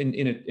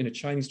in a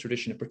Chinese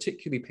tradition, a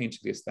particularly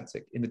painterly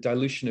aesthetic, in the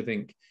dilution of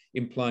ink,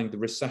 implying the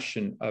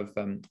recession of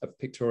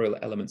pictorial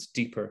elements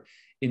deeper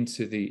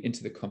into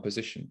the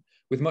composition,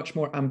 with much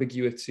more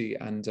ambiguity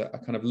and a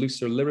kind of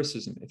looser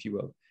lyricism, if you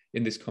will,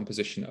 in this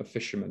composition of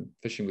fishermen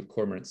fishing with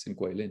cormorants in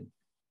Guilin.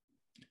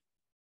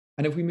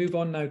 And if we move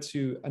on now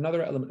to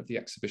another element of the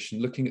exhibition,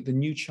 looking at the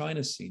new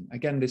China scene,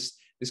 again, this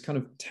kind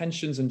of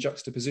tensions and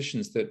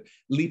juxtapositions that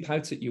leap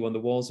out at you on the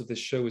walls of this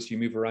show as you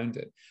move around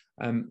it.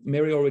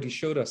 Mary already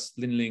showed us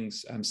Lin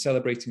Ling's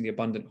Celebrating the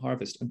Abundant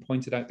Harvest and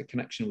pointed out the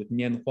connection with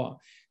Nianhua,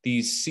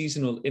 these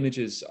seasonal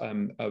images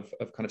of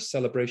kind of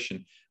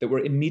celebration that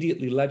were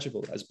immediately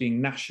legible as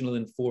being national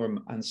in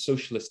form and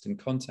socialist in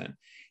content.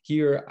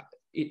 Here,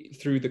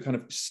 through the kind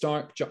of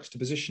stark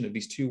juxtaposition of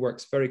these two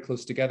works very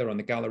close together on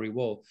the gallery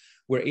wall,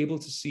 we're able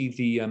to see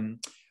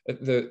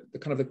the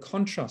kind of the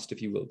contrast,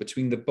 if you will,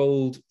 between the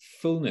bold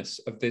fullness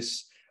of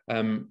this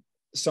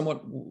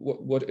somewhat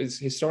what is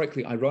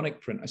historically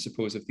ironic print, I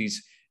suppose, of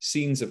these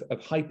scenes of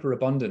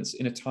hyperabundance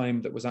in a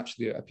time that was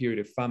actually a period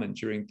of famine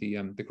during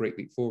the Great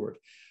Leap Forward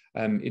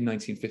in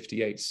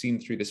 1958, seen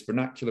through this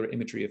vernacular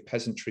imagery of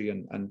peasantry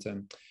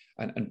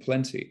and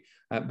plenty.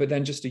 But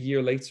then just a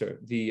year later,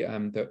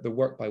 the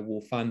work by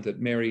Lu Xun that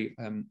Mary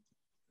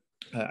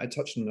I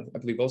touched on, I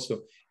believe,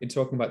 also in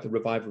talking about the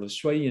revival of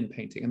Shuiyin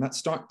painting, and that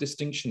stark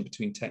distinction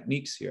between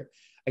techniques here.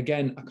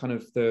 Again, a kind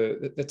of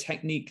the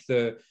technique,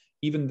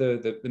 even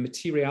the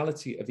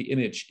materiality of the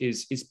image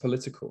is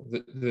political.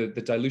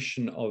 The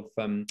dilution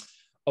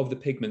of the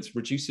pigments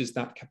reduces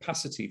that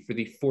capacity for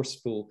the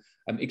forceful,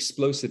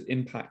 explosive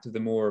impact of the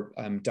more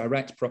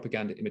direct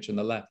propaganda image on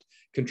the left,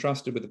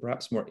 contrasted with the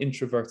perhaps more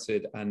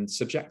introverted and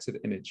subjective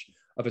image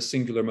of a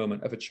singular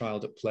moment of a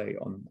child at play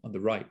on the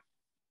right.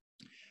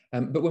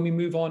 But when we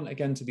move on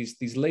again to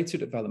these later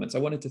developments, I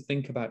wanted to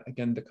think about,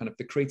 again, the kind of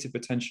the creative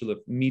potential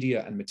of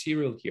media and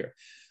material here,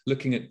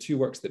 looking at two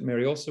works that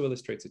Mary also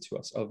illustrated to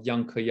us of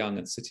Yang Ke-yang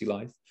and City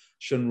Life,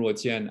 Shun Ruo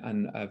Jian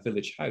and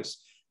Village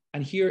House.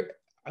 And here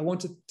I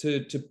wanted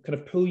to kind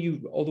of pull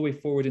you all the way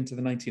forward into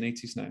the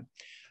 1980s now,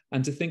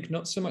 and to think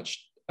not so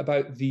much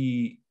about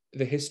the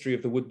history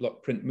of the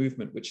woodblock print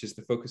movement, which is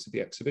the focus of the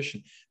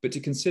exhibition, but to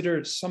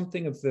consider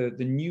something of the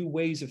new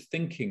ways of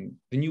thinking,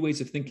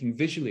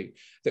 visually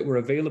that were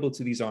available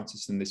to these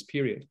artists in this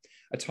period,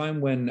 a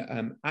time when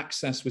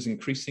access was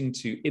increasing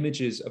to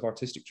images of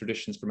artistic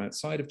traditions from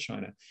outside of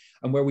China,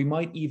 and where we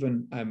might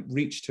even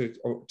reach to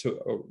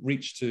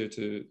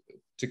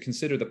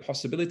consider the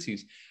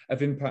possibilities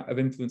of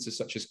influences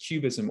such as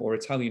Cubism or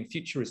Italian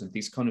Futurism,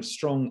 these kind of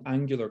strong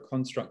angular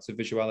constructs of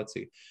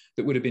visuality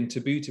that would have been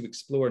taboo to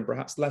explore and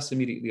perhaps less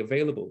immediately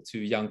available to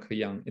Yang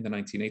Ke-yang in the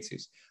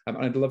 1980s. And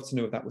I'd love to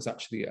know if that was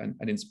actually an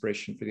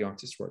inspiration for the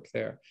artist's work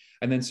there.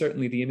 And then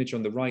certainly the image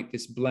on the right,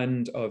 this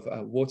blend of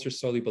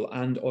water-soluble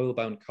and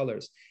oil-bound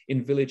colors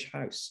in Village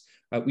House.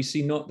 We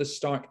see not the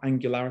stark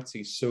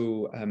angularity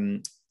so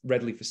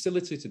readily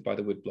facilitated by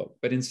the woodblock,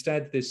 but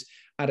instead this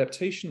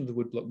adaptation of the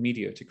woodblock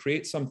media to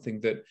create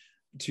something that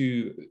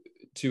to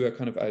a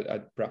kind of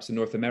perhaps a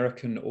North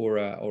American or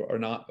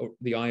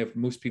the eye of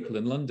most people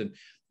in London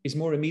is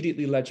more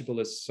immediately legible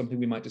as something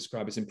we might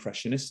describe as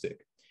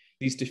impressionistic.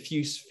 These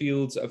diffuse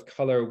fields of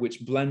color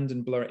which blend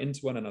and blur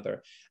into one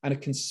another, and a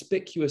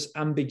conspicuous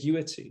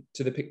ambiguity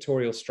to the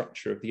pictorial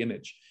structure of the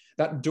image.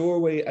 That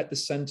doorway at the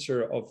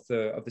center of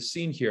the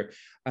scene here,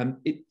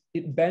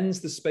 it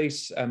bends the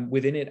space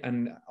within it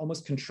and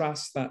almost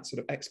contrasts that sort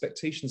of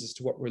expectations as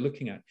to what we're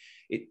looking at.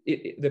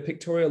 The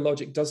pictorial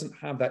logic doesn't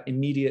have that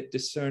immediate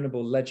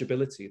discernible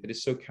legibility that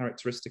is so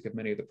characteristic of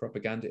many of the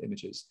propaganda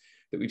images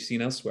that we've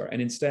seen elsewhere,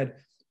 and instead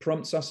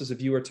prompts us as a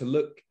viewer to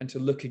look and to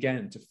look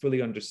again to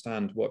fully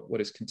understand what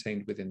is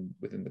contained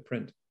within the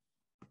print.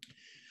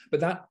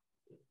 But that,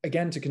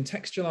 again, to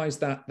contextualize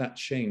that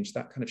change,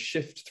 that kind of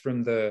shift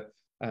from the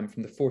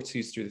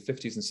 40s through the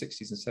 50s and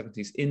 60s and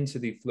 70s into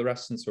the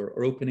fluorescence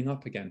or opening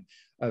up again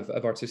of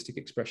artistic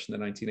expression in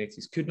the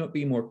 1980s could not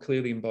be more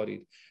clearly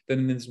embodied than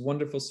in this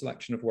wonderful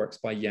selection of works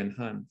by Yan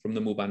Han from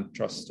the Muban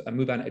Trust,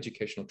 Muban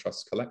Educational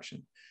Trust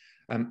collection.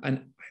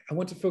 And I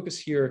want to focus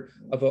here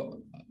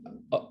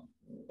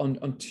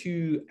on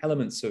two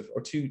elements of,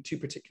 or two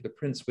particular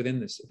prints within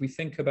this. If we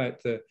think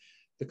about the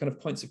kind of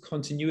points of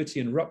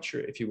continuity and rupture,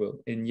 if you will,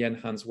 in Yan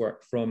Han's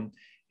work from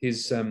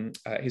his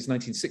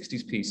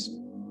 1960s piece,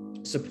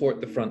 Support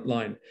the Front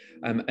Line,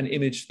 an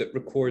image that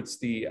records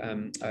the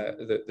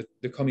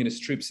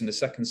communist troops in the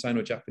Second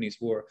Sino-Japanese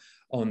War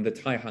on the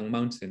Taihang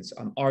Mountains,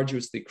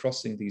 arduously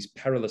crossing these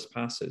perilous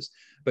passes,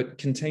 but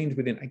contained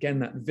within, again,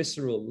 that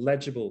visceral,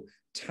 legible,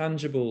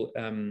 tangible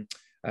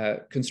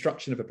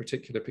construction of a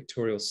particular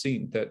pictorial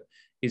scene that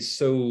is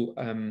so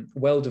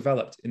well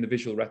developed in the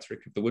visual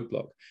rhetoric of the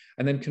woodblock.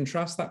 And then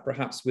contrast that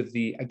perhaps with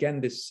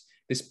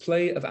this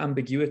play of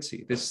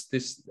ambiguity, this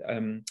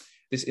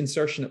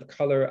insertion of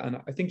color, and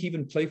I think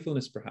even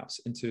playfulness perhaps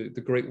into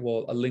the Great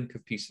Wall, a link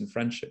of peace and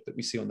friendship that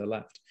we see on the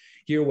left.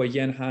 Here where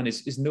Yan Han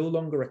is no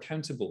longer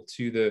accountable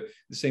to the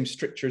same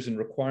strictures and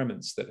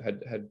requirements that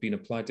had been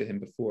applied to him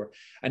before.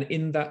 And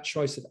in that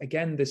choice of,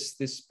 again,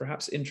 this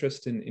perhaps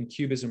interest in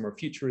Cubism or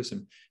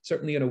Futurism,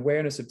 certainly an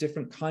awareness of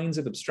different kinds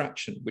of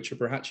abstraction, which are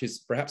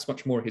perhaps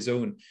much more his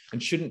own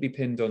and shouldn't be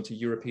pinned onto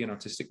European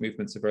artistic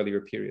movements of earlier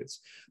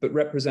periods, but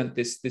represent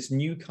this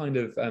new kind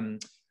of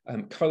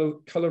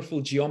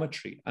colorful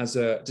geometry as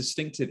a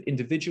distinctive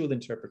individual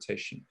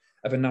interpretation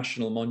of a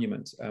national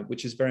monument,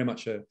 which is very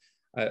much a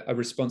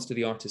response to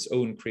the artist's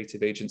own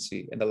creative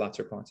agency in the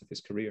latter part of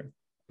his career.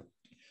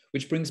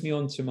 Which brings me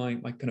on to my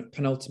kind of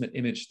penultimate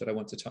image that I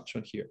want to touch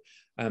on here,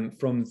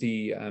 from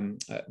the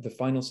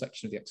final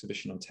section of the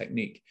exhibition on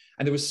technique.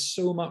 And there was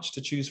so much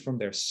to choose from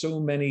there, so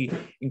many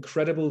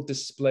incredible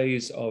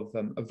displays of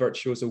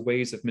virtuoso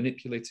ways of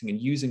manipulating and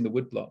using the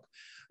woodblock.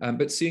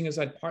 But seeing as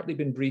I'd partly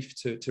been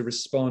briefed to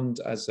respond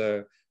as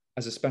a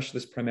as a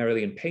specialist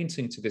primarily in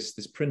painting to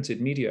this printed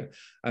media,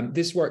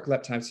 this work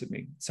leapt out at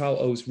me,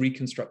 Cao Ou's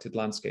reconstructed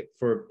landscape,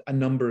 for a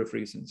number of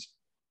reasons.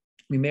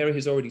 I mean, Mary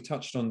has already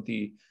touched on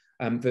the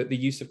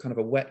use of kind of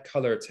a wet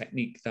color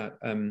technique, that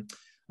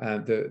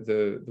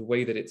the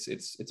way that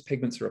its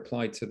pigments are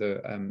applied to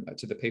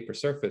the paper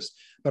surface.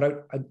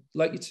 But I'd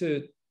like you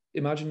to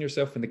imagine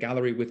yourself in the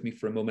gallery with me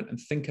for a moment and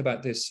think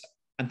about this,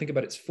 and think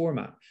about its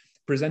format,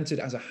 presented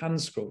as a hand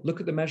scroll. Look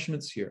at the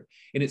measurements here.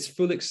 In its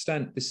full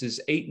extent, this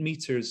is 8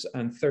 meters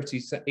and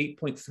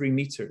 8.3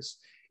 meters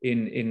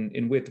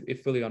in width,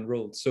 if fully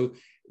unrolled. So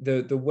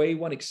the way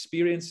one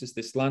experiences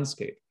this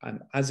landscape,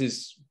 and as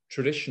is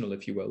traditional,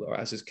 if you will, or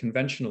as is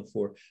conventional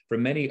for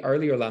many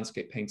earlier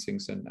landscape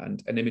paintings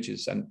and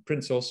images and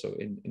prints also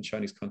in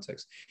Chinese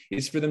context,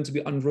 is for them to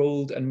be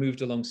unrolled and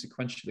moved along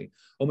sequentially,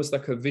 almost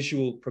like a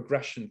visual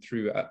progression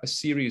through a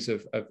series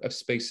of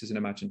spaces and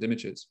imagined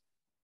images.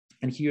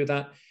 And here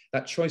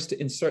that choice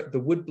to insert the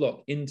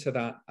woodblock into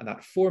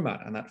that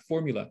format and that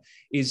formula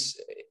is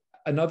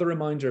another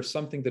reminder of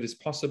something that is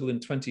possible in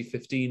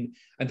 2015,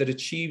 and that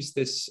achieves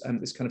this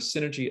kind of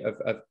synergy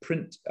of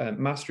print,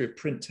 mastery of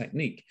print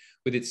technique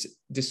with its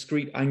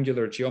discrete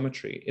angular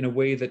geometry in a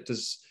way that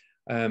does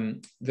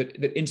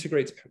that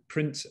integrates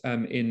print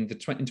in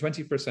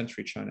 21st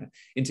century China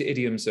into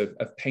idioms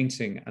of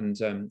painting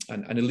and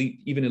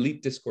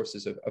elite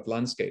discourses of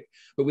landscape,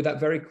 but with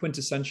that very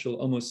quintessential,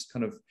 almost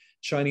kind of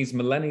Chinese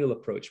millennial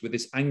approach with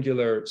this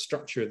angular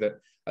structure that,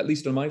 at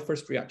least on my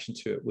first reaction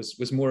to it,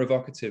 was more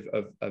evocative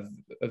of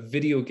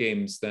video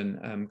games than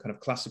kind of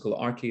classical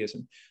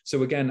archaism.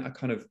 So again, a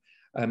kind of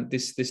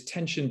this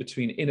tension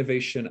between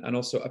innovation and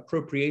also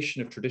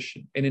appropriation of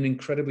tradition in an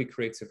incredibly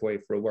creative way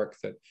for a work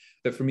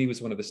that for me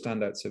was one of the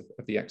standouts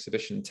of the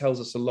exhibition. It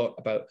tells us a lot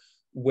about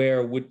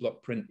where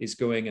woodblock print is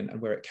going and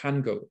where it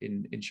can go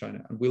in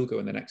China and will go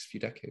in the next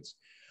few decades.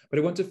 But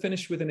I want to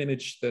finish with an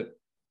image that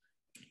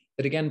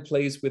again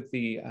plays with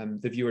the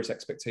viewer's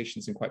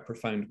expectations in quite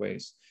profound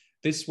ways.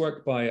 This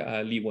work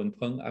by Li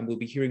Wenpeng, and we'll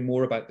be hearing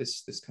more about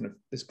this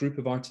group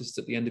of artists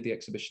at the end of the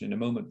exhibition in a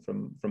moment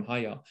from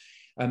Haiyao.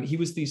 He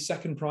was the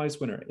second prize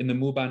winner in the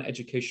Muban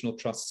Educational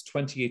Trust's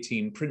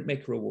 2018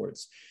 Printmaker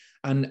Awards.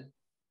 And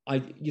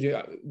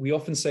we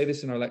often say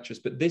this in our lectures,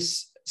 but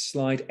this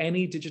slide,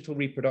 any digital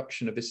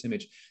reproduction of this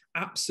image,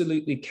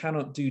 absolutely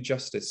cannot do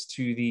justice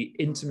to the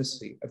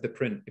intimacy of the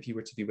print if you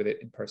were to be with it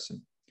in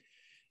person.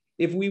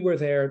 If we were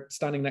there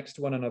standing next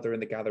to one another in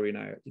the gallery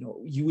now,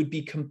 you would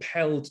be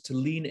compelled to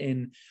lean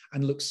in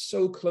and look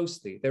so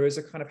closely. There is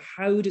a kind of,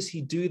 how does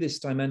he do this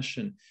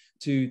dimension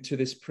to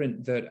this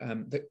print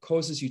that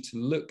causes you to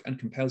look and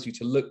compels you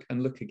to look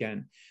and look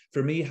again?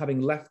 For me,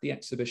 having left the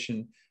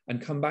exhibition and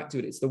come back to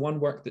it, it's the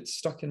one work that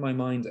stuck in my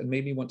mind and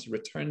made me want to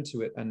return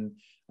to it and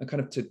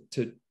kind of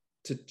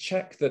to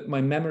check that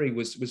my memory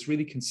was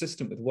really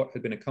consistent with what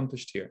had been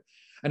accomplished here.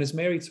 And as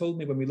Mary told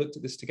me when we looked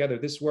at this together,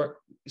 this work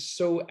is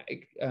so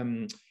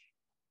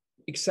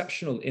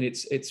exceptional in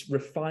its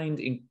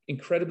refined,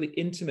 incredibly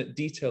intimate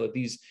detail of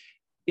these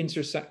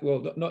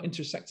not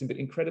intersecting, but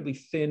incredibly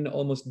thin,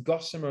 almost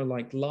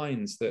gossamer-like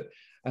lines that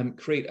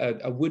create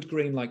a wood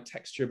grain-like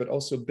texture, but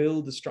also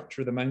build the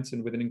structure of the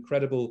mountain with an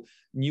incredible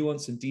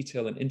nuance and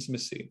detail and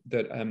intimacy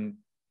that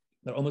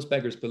almost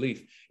beggars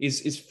belief,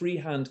 is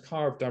freehand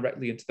carved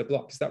directly into the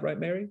block. Is that right,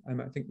 Mary?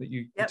 I think that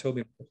you told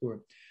me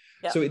before.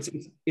 Yep. So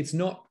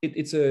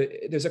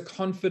there's a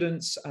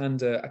confidence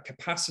and a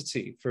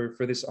capacity for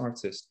this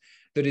artist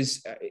that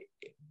is,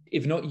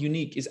 if not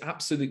unique, is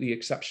absolutely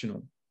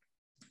exceptional.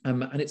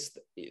 And it's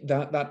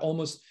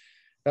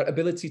that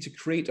ability to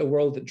create a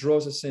world that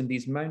draws us in.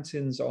 These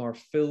mountains are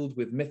filled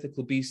with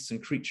mythical beasts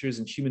and creatures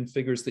and human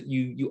figures that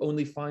you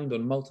only find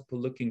on multiple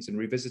lookings and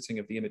revisiting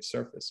of the image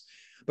surface,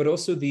 but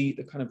also the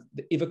kind of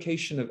the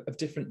evocation of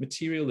different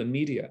material and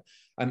media.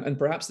 And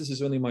perhaps this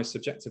is only my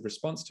subjective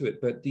response to it,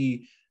 but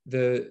the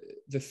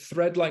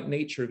thread-like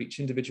nature of each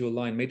individual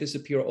line made this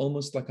appear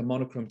almost like a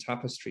monochrome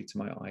tapestry to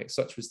my eye.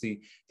 Such was the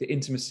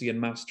intimacy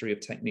and mastery of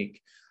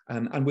technique.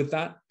 And with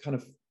that kind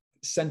of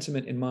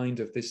sentiment in mind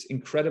of this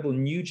incredible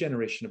new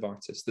generation of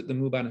artists that the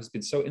Muban has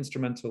been so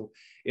instrumental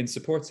in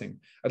supporting,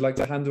 I'd like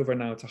to hand over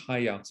now to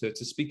Haiyao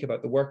to speak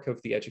about the work of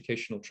the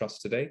Educational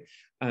Trust today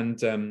and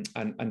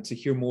to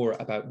hear more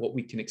about what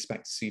we can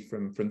expect to see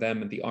from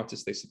them and the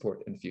artists they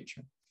support in the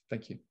future.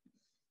 Thank you.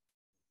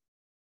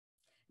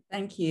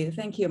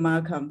 Thank you,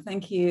 Malcolm.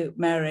 Thank you,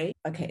 Mary.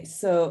 Okay,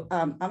 so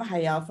I'm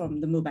Haiyao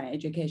from the Muban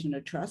Educational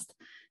Trust.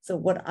 So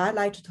what I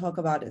like to talk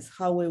about is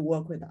how we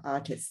work with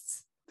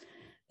artists.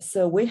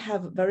 So we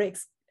have very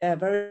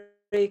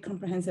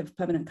comprehensive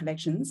permanent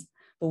collections,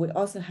 but we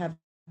also have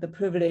the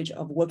privilege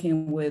of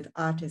working with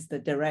artists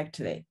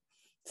directly.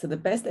 So the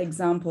best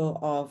example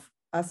of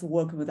us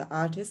working with the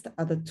artists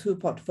are the two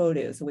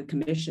portfolios we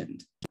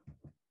commissioned.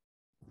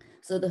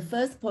 So the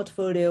first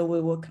portfolio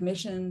we were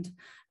commissioned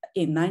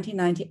in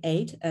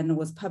 1998 and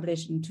was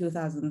published in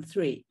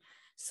 2003.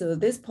 So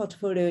this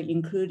portfolio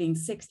including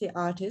 60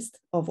 artists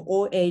of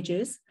all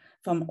ages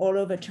from all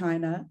over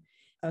China.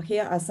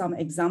 Here are some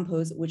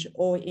examples which are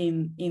all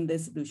in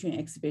this Lu Xun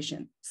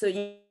exhibition. So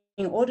in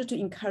in order to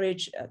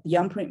encourage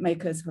young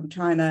printmakers from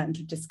China and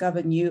to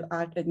discover new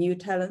art, new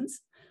talents,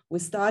 we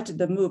started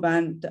the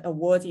Muban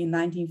Award in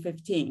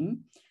 1915,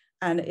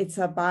 and it's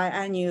a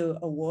biannual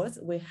award.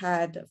 We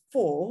had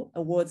 4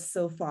 awards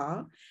so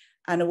far,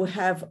 and we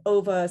have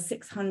over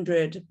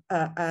 600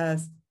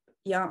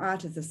 young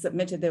artists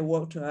submitted their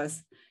work to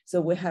us. So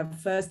we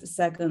have first,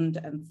 second,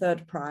 and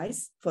third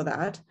prize for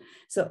that.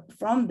 So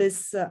from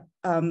this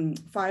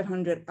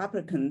 500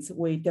 applicants,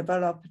 we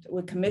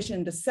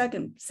commissioned the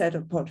second set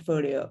of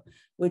portfolio,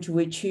 which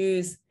we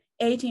choose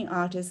 18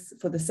 artists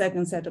for the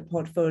second set of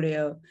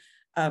portfolio.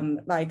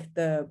 Like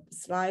the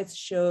slides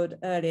showed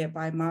earlier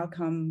by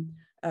Malcolm,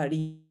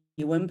 Li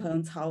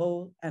Wenpeng,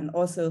 Cao, and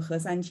also He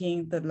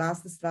Sanqing, the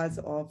last slides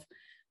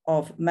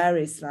of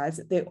Mary's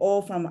slides, they're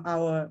all from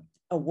our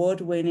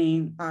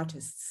award-winning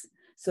artists.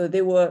 So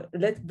they were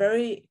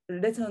very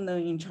little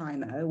known in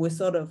China. We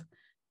sort of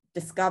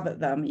discovered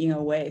them in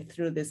a way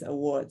through these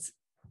awards.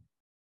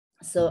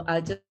 So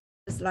I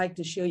just like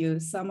to show you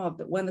some of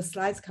the, when the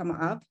slides come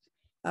up,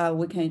 I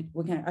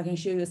can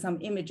show you some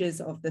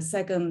images of the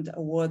second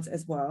awards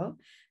as well.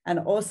 And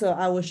also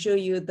I will show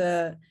you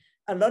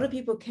a lot of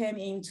people came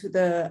into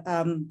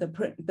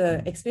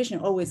the exhibition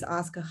always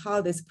ask how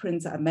these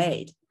prints are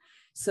made.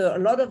 So a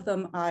lot of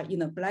them are,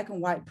 black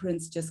and white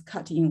prints just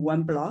cut in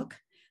one block.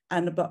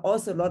 But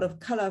also a lot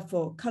of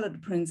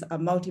colored prints are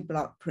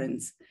multi-block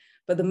prints.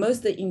 But the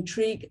most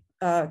intriguing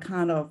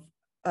kind of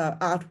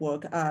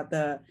artwork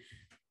are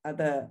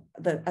the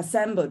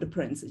assembled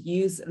prints.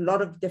 Use a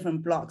lot of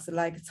different blocks,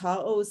 like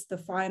Cao's, the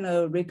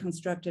final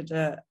reconstructed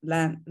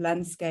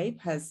landscape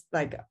has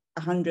like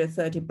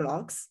 130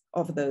 blocks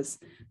of those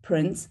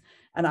prints.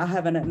 And I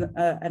have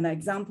an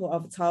example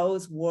of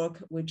Cao's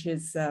work, which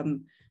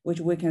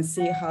we can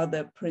see how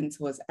the prints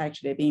was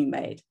actually being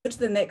made. Go to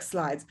the next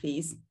slides,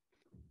 please.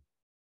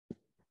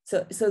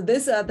 So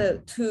these are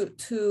the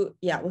two,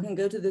 yeah, we can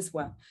go to this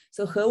one.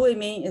 So He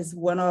Weiming is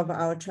one of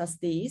our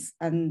trustees,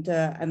 and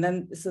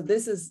then, so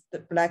this is the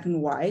black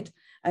and white,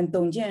 and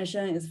Dong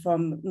Jiansheng is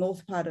from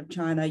north part of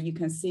China. You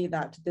can see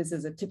that this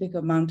is a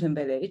typical mountain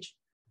village.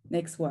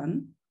 Next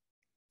one.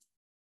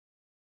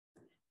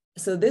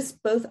 So this,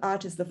 both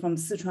artists are from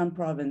Sichuan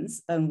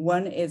province, and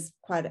one is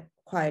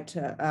quite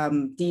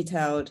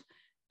detailed,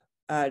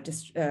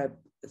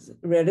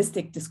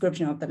 realistic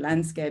description of the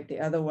landscape.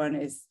 The other one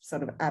is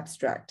sort of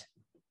abstract.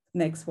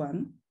 Next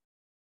one.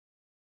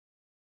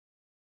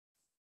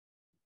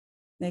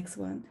 Next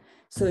one.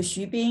 So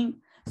Xu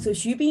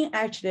Bing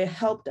actually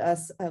helped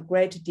us a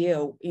great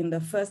deal in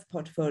the first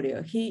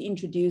portfolio. He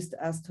introduced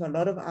us to a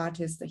lot of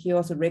artists. He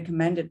also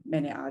recommended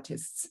many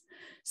artists.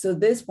 So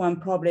this one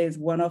probably is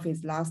one of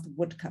his last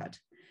woodcut.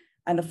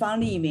 And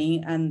Fang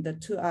Liming and the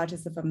 2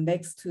 artists from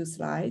next 2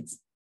 slides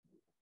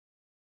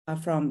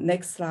from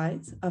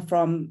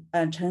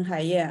Chen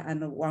Haiyao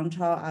and Wang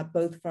Chao are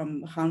both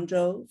from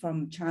Hangzhou,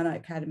 from China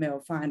Academy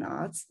of Fine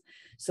Arts.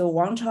 So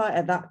Wang Chao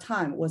at that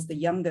time was the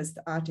youngest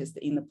artist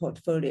in the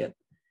portfolio.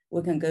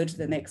 We can go to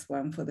the next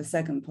one for the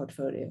second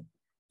portfolio.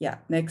 Yeah,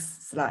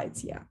 next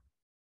slides, yeah.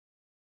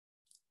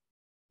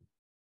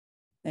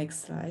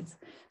 Next slides.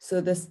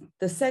 So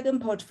the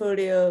second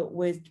portfolio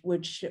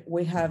which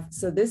we have,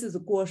 so this is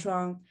Guo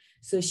Shuang.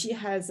 So she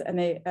has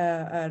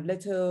a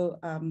little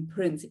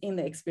print in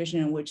the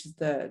exhibition, which is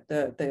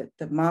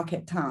the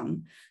market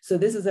town. So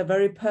this is a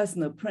very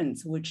personal print,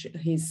 which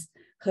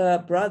her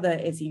brother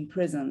is in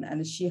prison,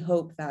 and she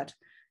hoped that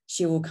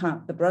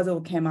the brother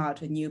will come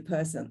out a new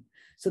person.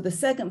 So the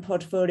second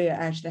portfolio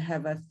actually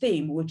have a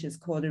theme, which is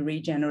called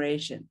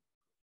regeneration.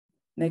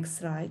 Next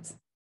slide.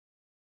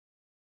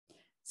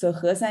 So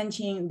He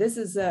Sanqing, this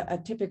is a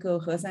typical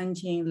He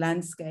Sanqing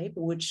landscape,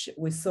 which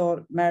we saw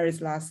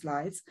Mary's last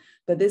slides,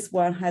 but this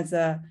one has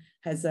a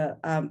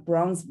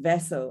bronze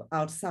vessel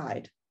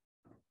outside.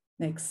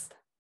 Next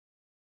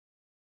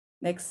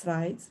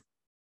slide.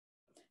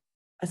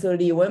 So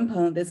Li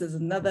Wenpeng, this is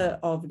another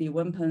of Li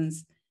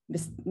Wenpeng's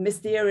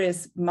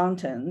mysterious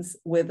mountains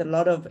with a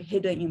lot of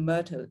hidden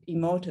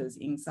immortals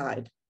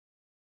inside.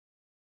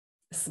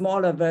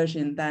 Smaller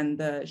version than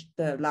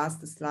the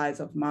last slides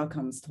of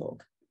Malcolm's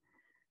talk.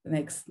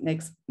 Next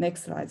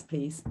slides,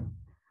 please.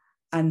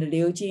 And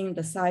Liu Jing,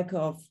 the cycle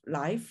of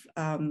life,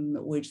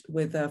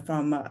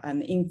 from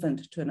an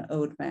infant to an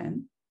old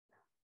man.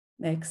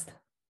 Next.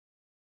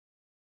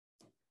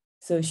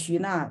 So Xu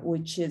Na,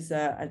 which is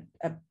a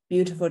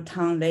beautiful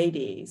town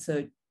lady,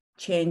 so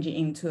change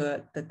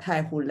into the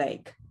Taihu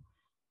Lake,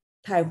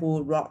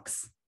 Taihu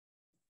rocks.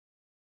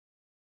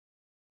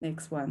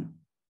 Next one.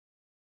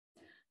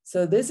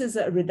 So this is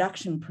a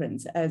reduction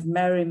print, as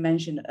Mary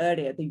mentioned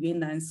earlier, the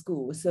Yunnan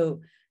school.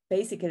 So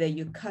basically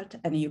you cut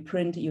and you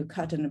print, you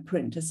cut and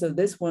print. So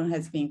this one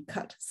has been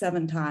cut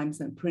 7 times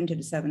and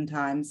printed 7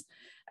 times.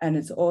 And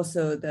it's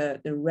also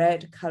the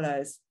red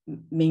colors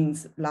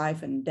means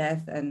life and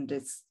death and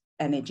its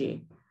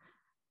energy.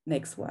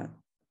 Next one.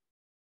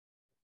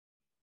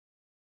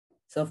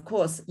 So of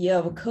course, year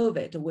of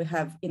COVID, we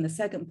have in the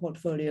second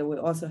portfolio, we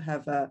also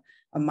have a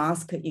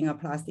mask in a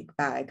plastic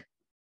bag.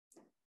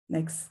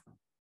 Next.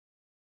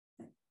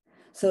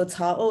 So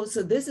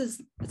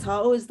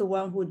Cao is the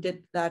one who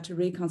did that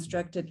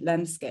reconstructed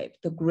landscape,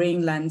 the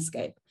green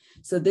landscape.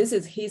 So this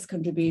is his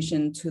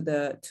contribution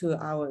to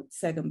our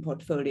second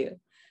portfolio.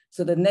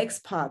 So the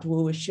next part, we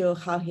will show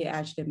how he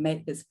actually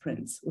made these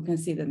prints. We can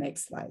see the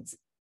next slides.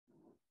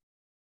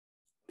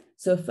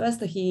 So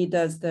first he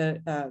does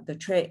the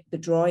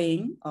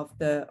drawing of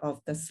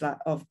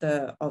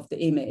the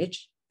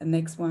image. The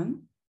next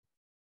one.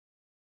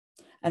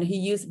 And he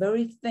used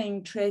very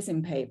thin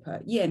tracing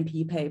paper,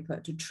 EMP paper,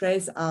 to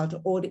trace out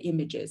all the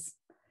images.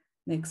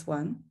 Next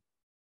one.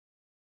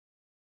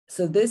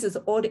 So this is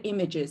all the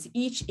images.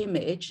 Each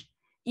image,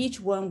 each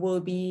one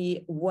will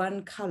be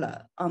one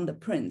color on the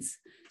prints.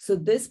 So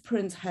this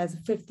print has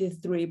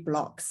 53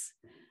 blocks.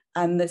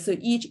 And so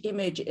each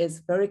image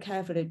is very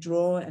carefully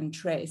drawn and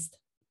traced.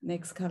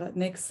 Next color,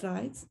 next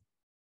slides.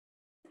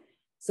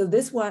 So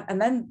this one,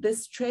 and then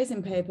this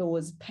tracing paper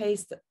was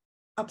pasted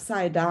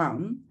upside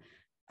down,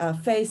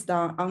 face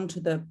down onto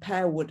the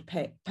pear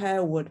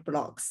wood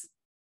blocks.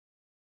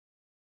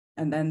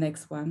 And then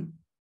next one.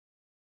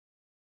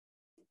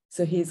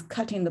 So he's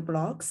cutting the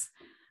blocks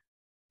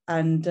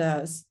and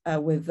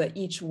with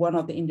each one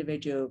of the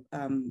individual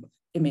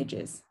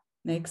images.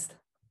 Next.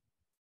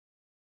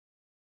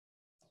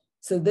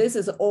 So this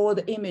is all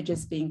the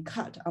images being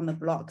cut on the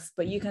blocks,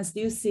 but you can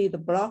still see the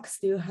blocks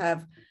still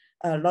have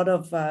a lot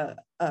of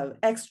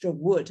extra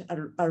wood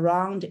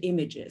around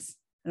images.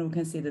 And we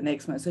can see the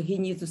next one. So he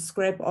needs to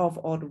scrape off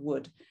all the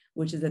wood,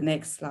 which is the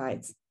next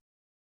slides.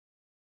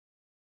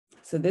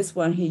 So this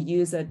one, he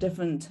used a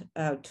different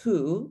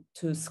tool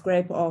to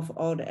scrape off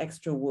all the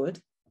extra wood.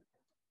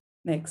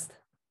 Next.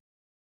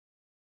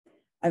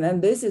 And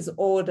then this is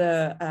all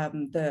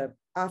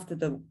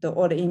after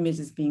all the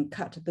images being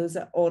cut, those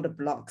are all the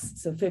blocks.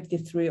 So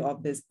 53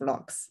 of these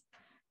blocks.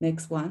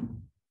 Next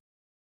one.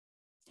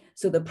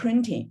 So the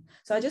printing.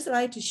 So I just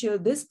like to show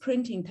this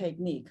printing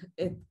technique.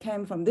 It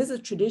came from, this is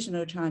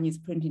traditional Chinese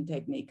printing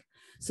technique.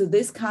 So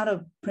this kind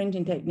of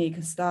printing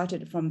technique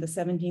started from the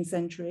 17th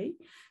century.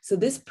 So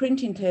this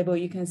printing table,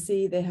 you can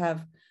see they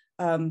have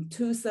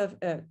two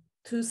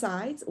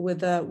sides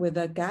with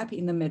a gap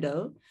in the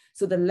middle.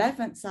 So the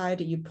left-hand side,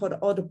 you put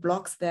all the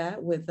blocks there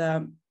with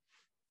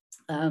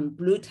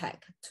blue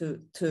tack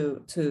to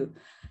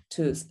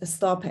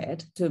stop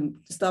it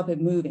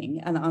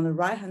moving, and on the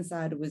right-hand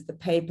side with the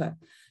paper.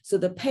 So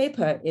the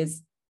paper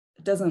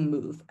doesn't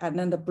move, and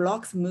then the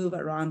blocks move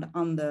around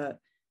on the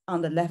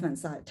left-hand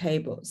side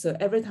table. So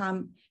every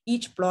time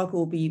each block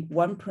will be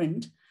one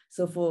print.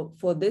 So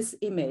for this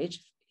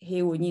image,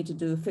 he will need to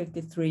do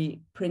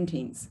 53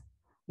 printings.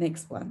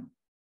 Next one.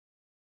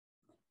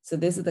 So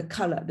this is the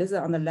color. This is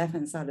on the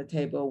left-hand side of the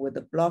table with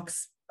the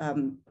blocks,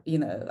 with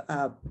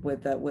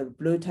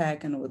blue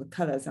tack and with the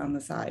colors on the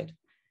side.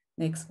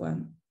 Next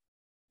one.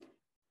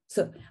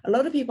 So a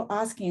lot of people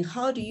asking,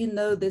 how do you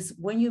know this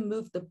when you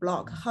move the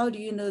block? How do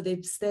you know they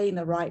stay in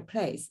the right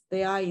place?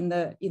 They are in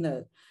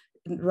the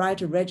right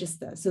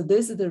register. So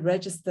this is the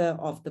register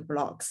of the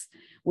blocks,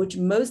 which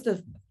most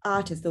of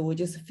artists will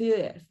just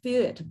feel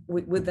it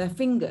with their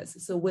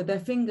fingers. So with their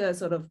fingers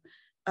sort of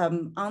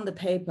on the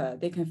paper,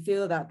 they can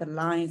feel that the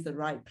line is the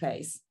right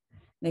place.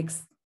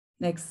 Next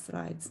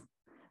slides.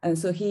 And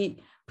so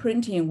he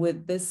printing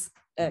with this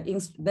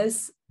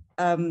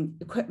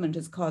equipment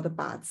is called the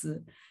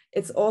Bharti.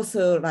 It's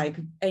also like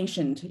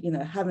ancient,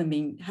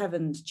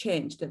 haven't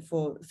changed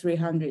for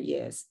 300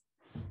 years.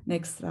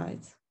 Next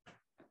slide.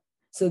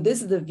 So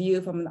this is the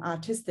view from the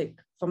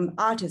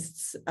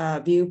artist's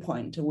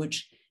viewpoint,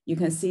 which you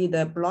can see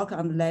the block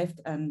on the left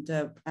and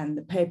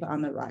the paper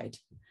on the right.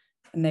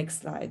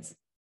 Next slides.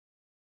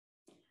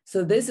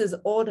 So this is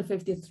all the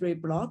 53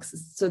 blocks.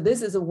 So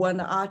this is when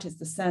the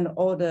artist sent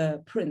all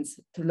the prints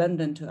to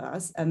London to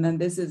us. And then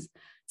this is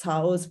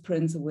Cao's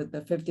prints with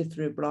the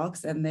 53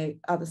 blocks, and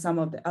some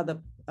of the other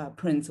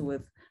prints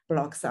with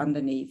blocks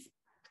underneath.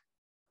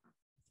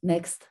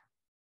 Next.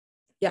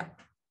 Yeah,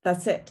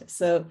 that's it.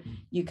 So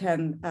you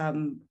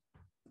can,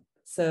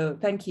 so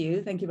thank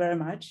you very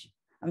much.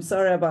 I'm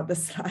sorry about the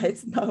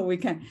slides. Now we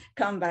can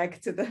come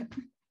back to the,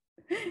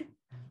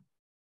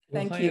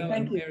 thank you.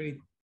 Mary,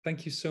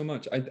 thank you so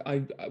much.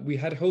 We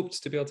had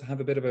hoped to be able to have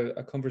a bit of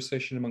a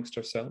conversation amongst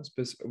ourselves,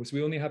 but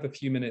we only have a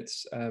few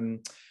minutes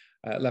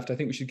left. I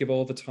think we should give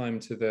all the time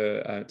to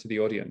the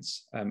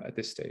audience at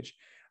this stage.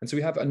 And so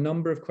we have a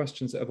number of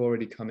questions that have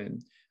already come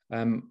in.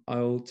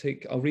 I'll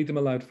read them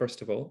aloud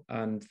first of all,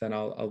 and then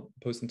I'll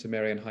post them to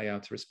Mary and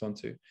Haiyao to respond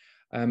to.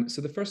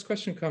 So the first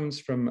question comes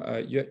from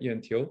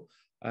Yuan Tio,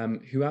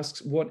 who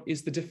asks, what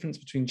is the difference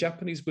between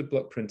Japanese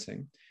woodblock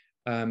printing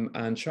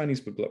and Chinese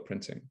woodblock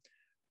printing?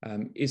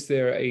 Is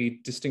there a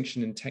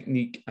distinction in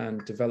technique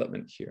and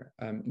development here?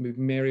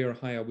 Mary or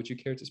Haiyao, would you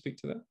care to speak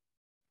to that?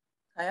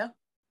 Haiyao?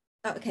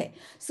 Okay,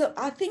 so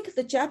I think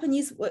the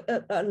Japanese,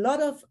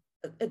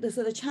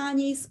 the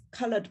Chinese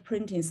colored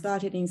printing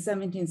started in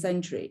 17th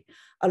century.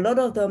 A lot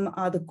of them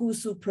are the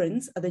Gusu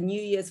prints, the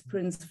New Year's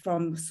prints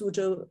from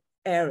Suzhou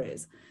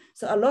areas.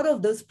 So a lot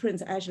of those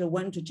prints actually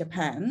went to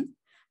Japan,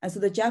 And so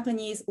the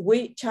Japanese,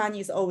 we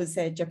Chinese always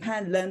say,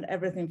 Japan learned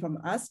everything from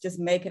us, just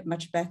make it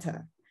much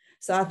better.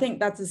 So I think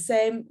that's the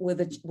same with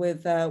the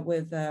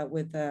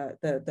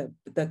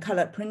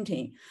color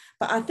printing.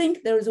 But I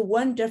think there is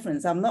one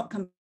difference. I'm not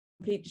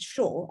completely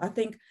sure. I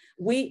think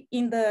we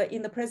in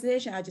the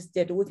presentation I just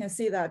did, we can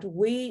see that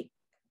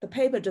the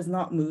paper does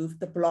not move,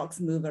 the blocks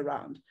move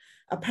around.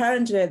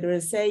 Apparently, there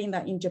is saying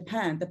that in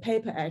Japan, the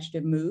paper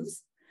actually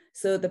moves.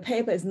 So the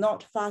paper is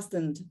not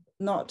fastened,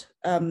 not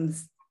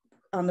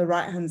on the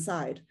right-hand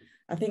side.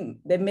 I think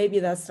that maybe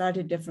that's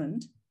slightly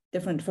different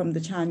from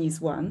the Chinese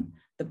one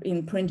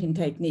in printing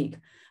technique.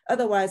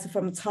 Otherwise,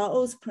 from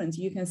Cao's print,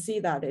 you can see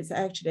that it's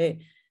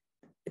actually,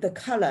 the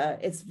color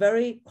is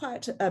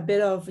quite a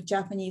bit of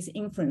Japanese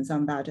influence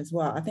on that as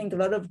well. I think a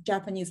lot of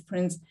Japanese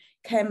prints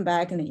came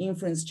back and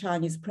influenced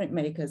Chinese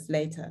printmakers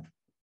later.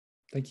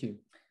 Thank you.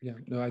 Yeah,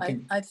 no,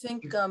 I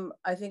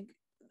think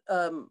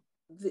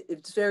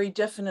it's very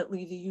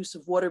definitely the use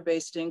of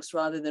water-based inks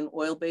rather than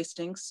oil-based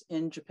inks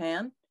in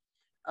Japan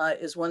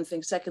is one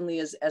thing. Secondly,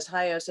 as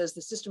Haiyao says,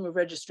 the system of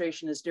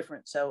registration is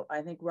different. So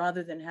I think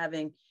rather than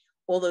having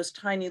all those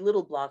tiny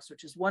little blocks,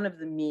 which is one of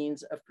the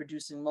means of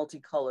producing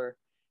multicolor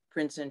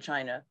prints in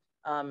China,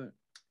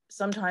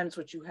 sometimes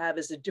what you have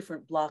is a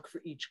different block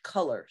for each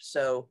color.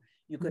 So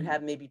you could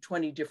have maybe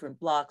 20 different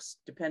blocks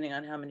depending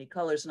on how many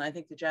colors. And I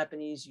think the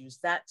Japanese use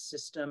that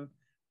system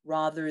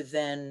rather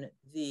than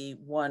the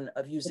one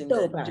of using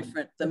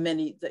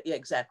yeah,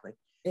 exactly.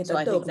 So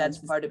I think that's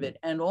part of it.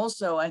 And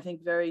also I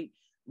think very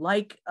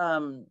like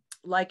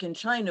in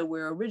China,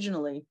 where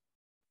originally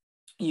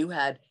you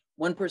had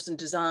one person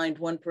designed,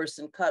 one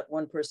person cut,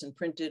 one person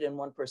printed, and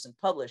one person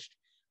published.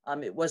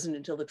 It wasn't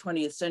until the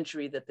 20th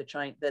century that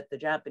the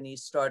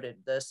Japanese started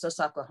the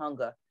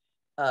Sosakahanga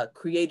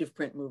creative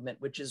print movement,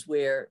 which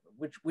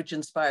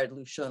inspired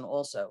Lu Xun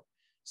also.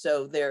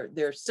 So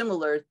they're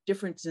similar,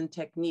 difference in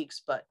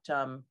techniques, but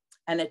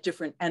and at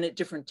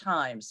different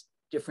times,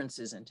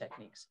 differences in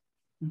techniques.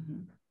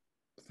 Mm-hmm.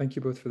 Thank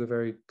you both for the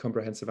very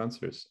comprehensive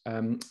answers.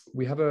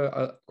 We have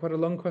quite a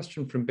long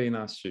question from Bain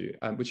Ashu,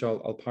 which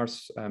I'll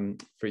parse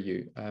for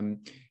you.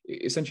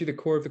 Essentially, the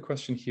core of the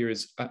question here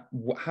is,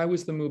 how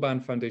is the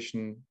Muban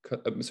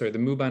the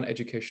Muban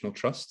Educational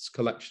Trust's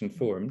collection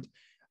formed,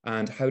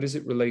 and how does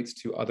it relate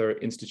to other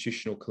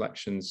institutional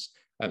collections,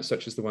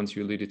 such as the ones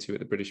you alluded to at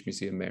the British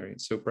Museum, Mary?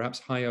 So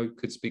perhaps Haiyao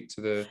could speak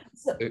to the...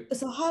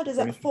 So how does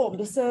that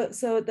form? So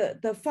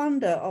the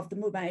founder of the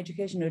Muban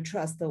Educational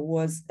Trust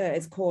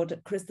is called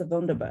Christa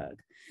Wunderberg.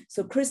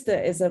 So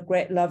Christa is a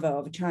great lover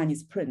of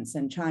Chinese prints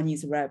and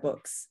Chinese rare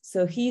books.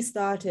 So he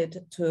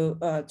started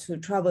to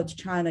travel to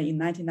China in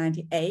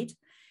 1998.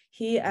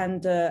 He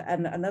and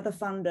another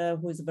founder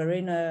who is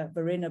Verena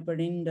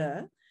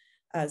Berlinder,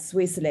 a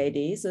Swiss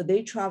lady. So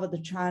they traveled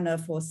to China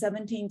for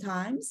 17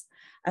 times.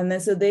 And then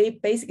so they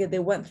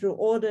went through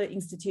all the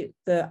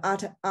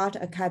art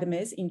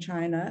academies in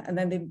China, and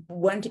then they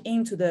went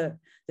into the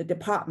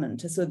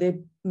department. So they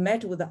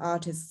met with the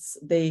artists.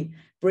 They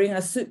bring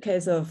a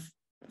suitcase of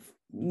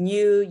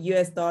new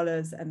US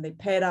dollars and they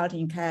paid out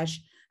in cash,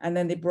 and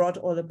then they brought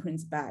all the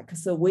prints back.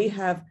 So we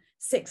have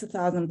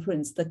 6,000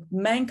 prints, the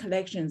main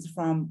collections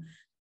from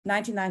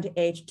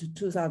 1998 to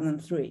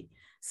 2003.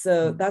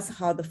 So that's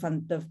how the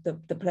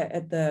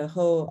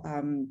whole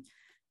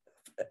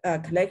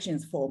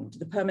collections formed,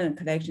 the permanent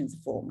collections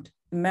formed.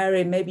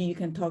 Mary, maybe you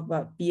can talk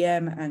about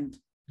BM and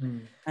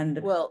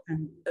well,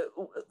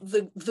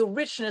 the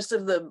richness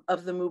of the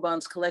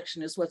Muban's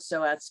collection is what's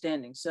so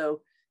outstanding.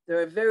 So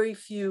there are very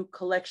few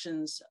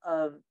collections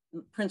of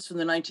prints from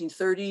the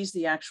 1930s,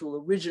 the actual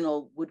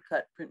original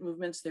woodcut print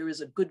movements. There is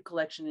a good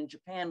collection in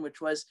Japan,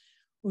 which was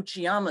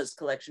Uchiyama's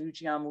collection.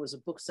 Uchiyama was a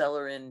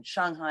bookseller in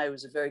Shanghai, who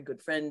was a very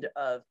good friend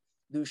of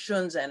Lu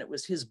Xun's, and it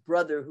was his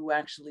brother who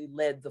actually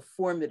led the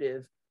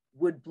formative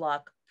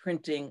woodblock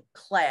printing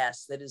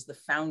class that is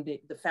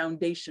the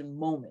foundation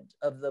moment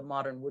of the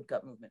modern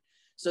woodcut movement.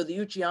 So the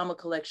Uchiyama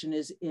collection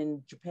is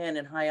in Japan,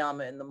 in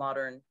Haiyao, in the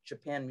Modern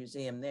Japan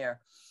Museum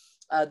there.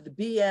 The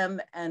BM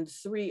and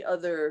 3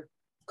 other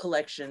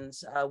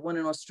collections, one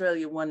in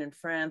Australia, one in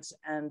France,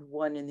 and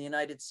one in the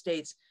United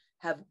States,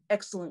 have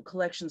excellent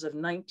collections of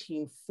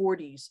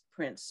 1940s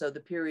prints, so the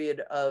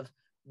period of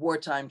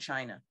wartime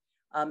China.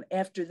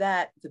 After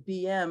that, the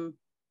BM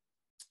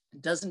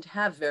doesn't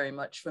have very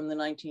much from the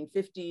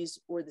 1950s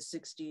or the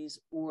 60s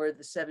or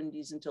the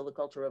 70s until the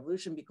Cultural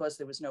Revolution, because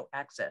there was no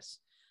access.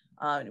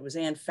 And it was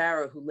Anne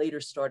Farrow who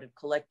later started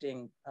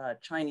collecting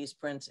Chinese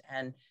prints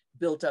and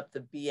built up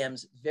the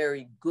BM's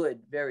very good,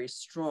 very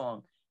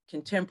strong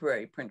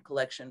contemporary print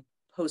collection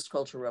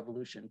post-Cultural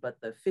Revolution. But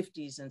the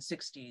 50s and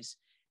 60s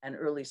and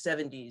early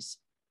 70s,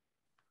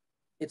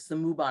 it's the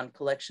Muban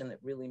collection that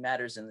really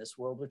matters in this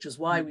world, which is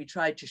why we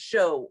tried to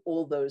show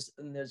all those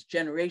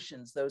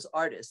generations, those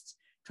artists,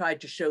 tried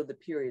to show the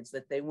periods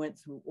that they went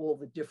through, all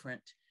the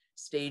different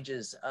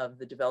stages of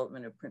the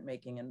development of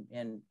printmaking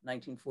in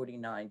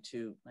 1949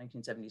 to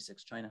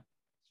 1976 China.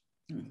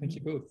 Thank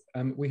you both.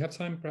 We have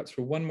time perhaps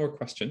for one more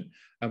question,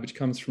 which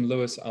comes from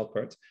Lois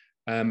Alpert.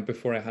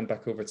 before I hand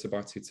back over to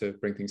Bharti to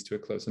bring things to a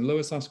close. And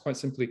Lois asked quite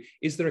simply,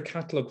 is there a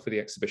catalogue for the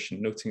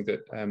exhibition, noting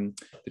that,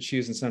 that she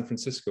is in San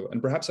Francisco?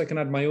 And perhaps I can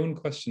add my own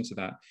question to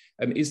that.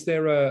 Is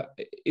there a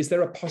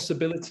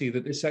possibility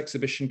that this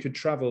exhibition could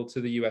travel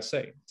to the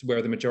USA, to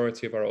where the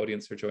majority of our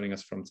audience are joining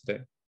us from today?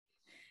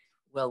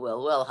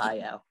 Well,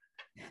 Haiyao.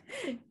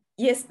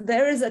 Yes,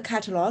 there is a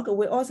catalog.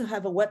 We also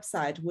have a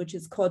website, which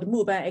is called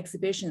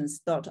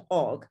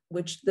mubanexhibitions.org,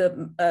 which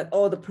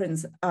all the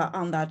prints are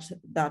on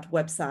that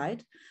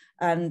website.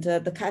 And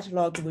the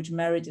catalog, which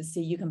Mary just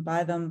said, you can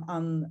buy them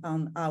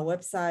on our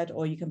website,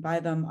 or you can buy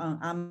them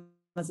on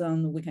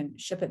Amazon. We can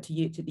ship it to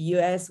you to the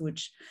US,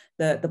 which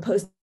the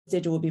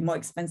postage will be more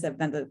expensive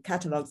than the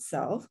catalog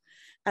itself.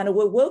 And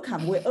we're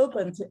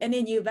open to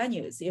any new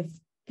venues. If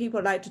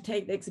people like to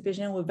take the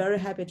exhibition, we're very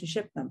happy to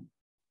ship them.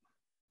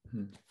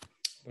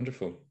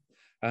 Wonderful.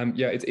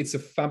 Yeah, it's a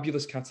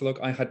fabulous catalogue.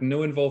 I had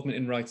no involvement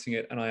in writing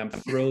it, and I am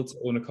thrilled to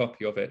own a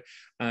copy of it.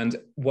 And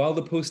while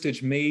the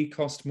postage may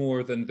cost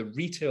more than the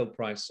retail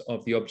price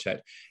of the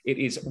object, it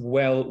is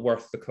well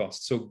worth the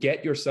cost. So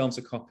get yourselves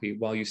a copy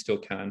while you still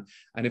can.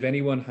 And if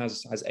anyone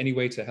has any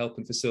way to help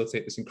and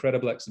facilitate this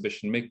incredible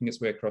exhibition making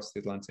its way across the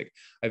Atlantic,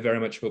 I very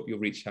much hope you'll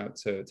reach out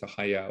to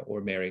Haiyao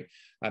or Mary.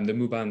 The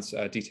Muban's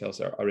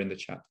details are in the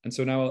chat. And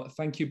so now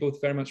thank you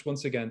both very much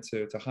once again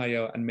to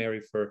Haiyao and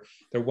Mary for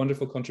their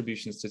wonderful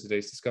contributions to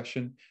today's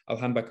discussion. I'll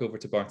hand back over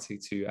to Bharti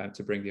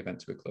to bring the event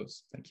to a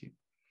close. Thank you.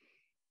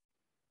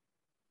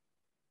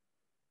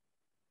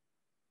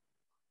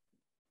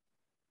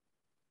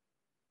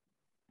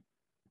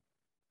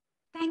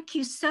 Thank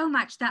you so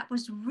much. That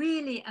was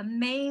really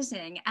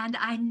amazing. And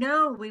I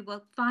know we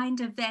will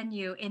find a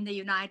venue in the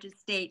United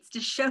States to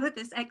show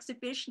this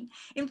exhibition.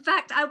 In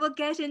fact, I will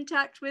get in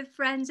touch with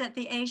friends at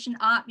the Asian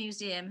Art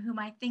Museum, whom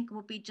I think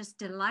will be just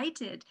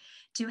delighted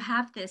to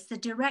have this. The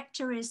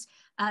director is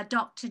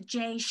Dr.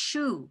 Jay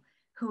Shu,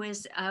 who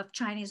is of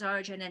Chinese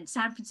origin, and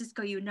San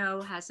Francisco, you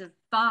know, has a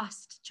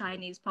vast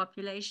Chinese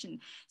population.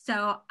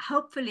 So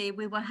hopefully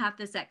we will have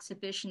this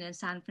exhibition in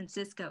San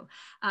Francisco.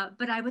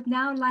 But I would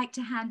now like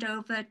to hand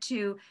over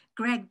to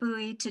Greg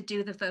Bowie to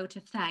do the vote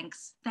of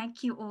thanks.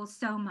 Thank you all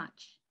so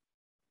much.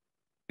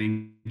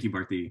 Thank you,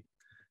 Bharti.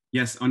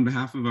 Yes, on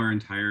behalf of our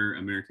entire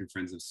American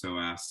Friends of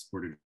SOAS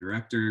Board of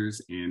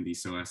Directors and the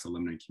SOAS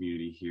alumni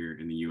community here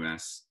in the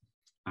US,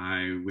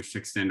 I wish to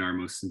extend our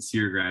most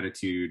sincere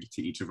gratitude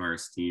to each of our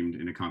esteemed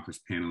and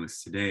accomplished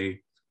panelists today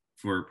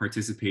for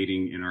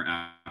participating in our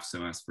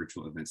AFSOAS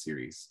virtual event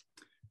series.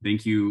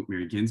 Thank you,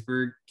 Mary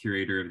Ginsberg,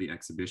 curator of the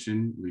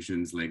exhibition, Lu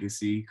Xun's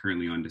Legacy,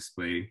 currently on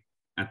display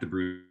at the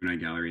Brunei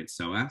Gallery at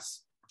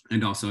SOAS,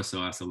 and also a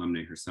SOAS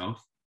alumna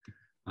herself.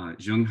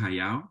 Zheng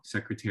Haiyao,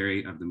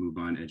 secretary of the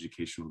Muban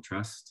Educational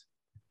Trust,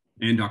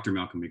 and Dr.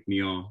 Malcolm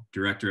McNeil,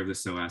 director of the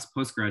SOAS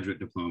Postgraduate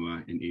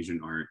Diploma in Asian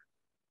Art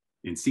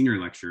and senior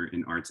lecturer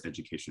in arts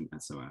education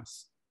at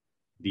SOAS.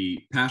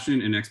 The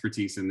passion and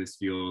expertise in this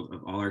field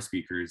of all our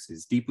speakers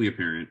is deeply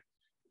apparent,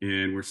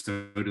 and we're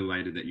so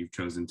delighted that you've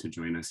chosen to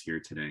join us here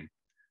today.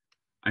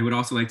 I would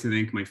also like to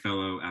thank my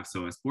fellow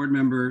AFSOAS board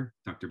member,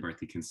 Dr.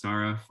 Bharti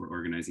Kansara, for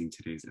organizing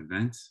today's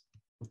event.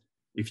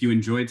 If you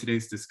enjoyed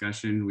today's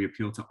discussion, we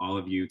appeal to all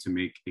of you to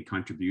make a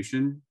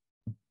contribution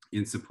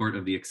in support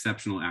of the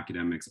exceptional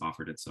academics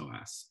offered at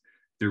SOAS.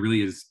 There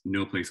really is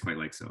no place quite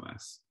like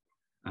SOAS.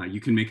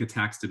 You can make a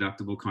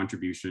tax-deductible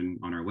contribution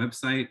on our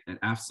website at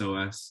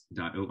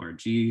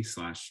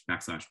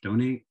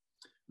afsoas.org/donate.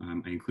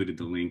 I included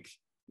the link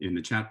in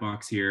the chat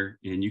box here,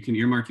 and you can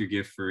earmark your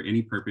gift for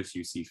any purpose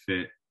you see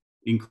fit,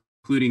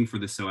 including for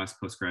the SOAS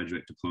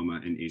Postgraduate Diploma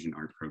in Asian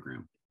Art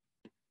program.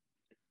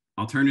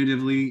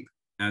 Alternatively,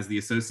 as the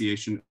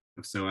Association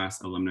of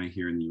SOAS alumni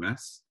here in the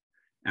US,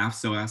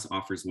 AFSOAS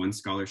offers one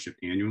scholarship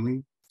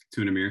annually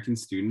to an American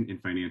student in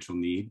financial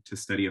need to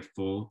study a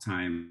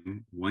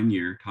full-time,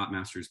 one-year top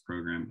master's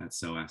program at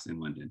SOAS in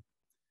London.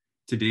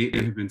 To date,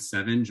 there have been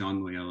 7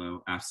 John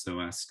Loyello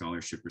AFSOAS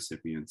scholarship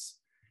recipients,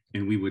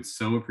 and we would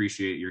so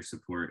appreciate your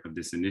support of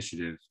this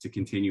initiative to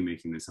continue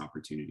making this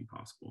opportunity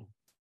possible.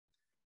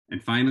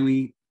 And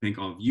finally, thank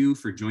all of you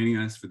for joining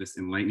us for this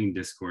enlightening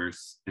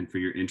discourse and for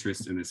your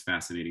interest in this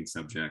fascinating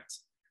subject.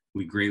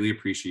 We greatly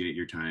appreciate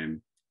your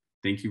time.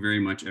 Thank you very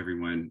much,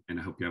 everyone, and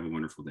I hope you have a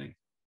wonderful day.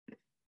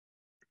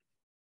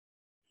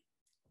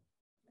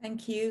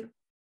 Thank you.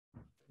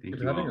 Thank you you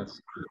for having all. us.